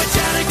 But we're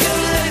trying to go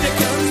later,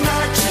 comes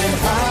marching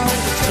home.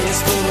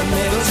 Chest full of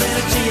medals and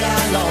a GI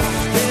Law.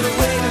 They were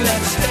waiting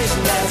at the station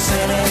down in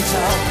San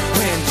Antonio.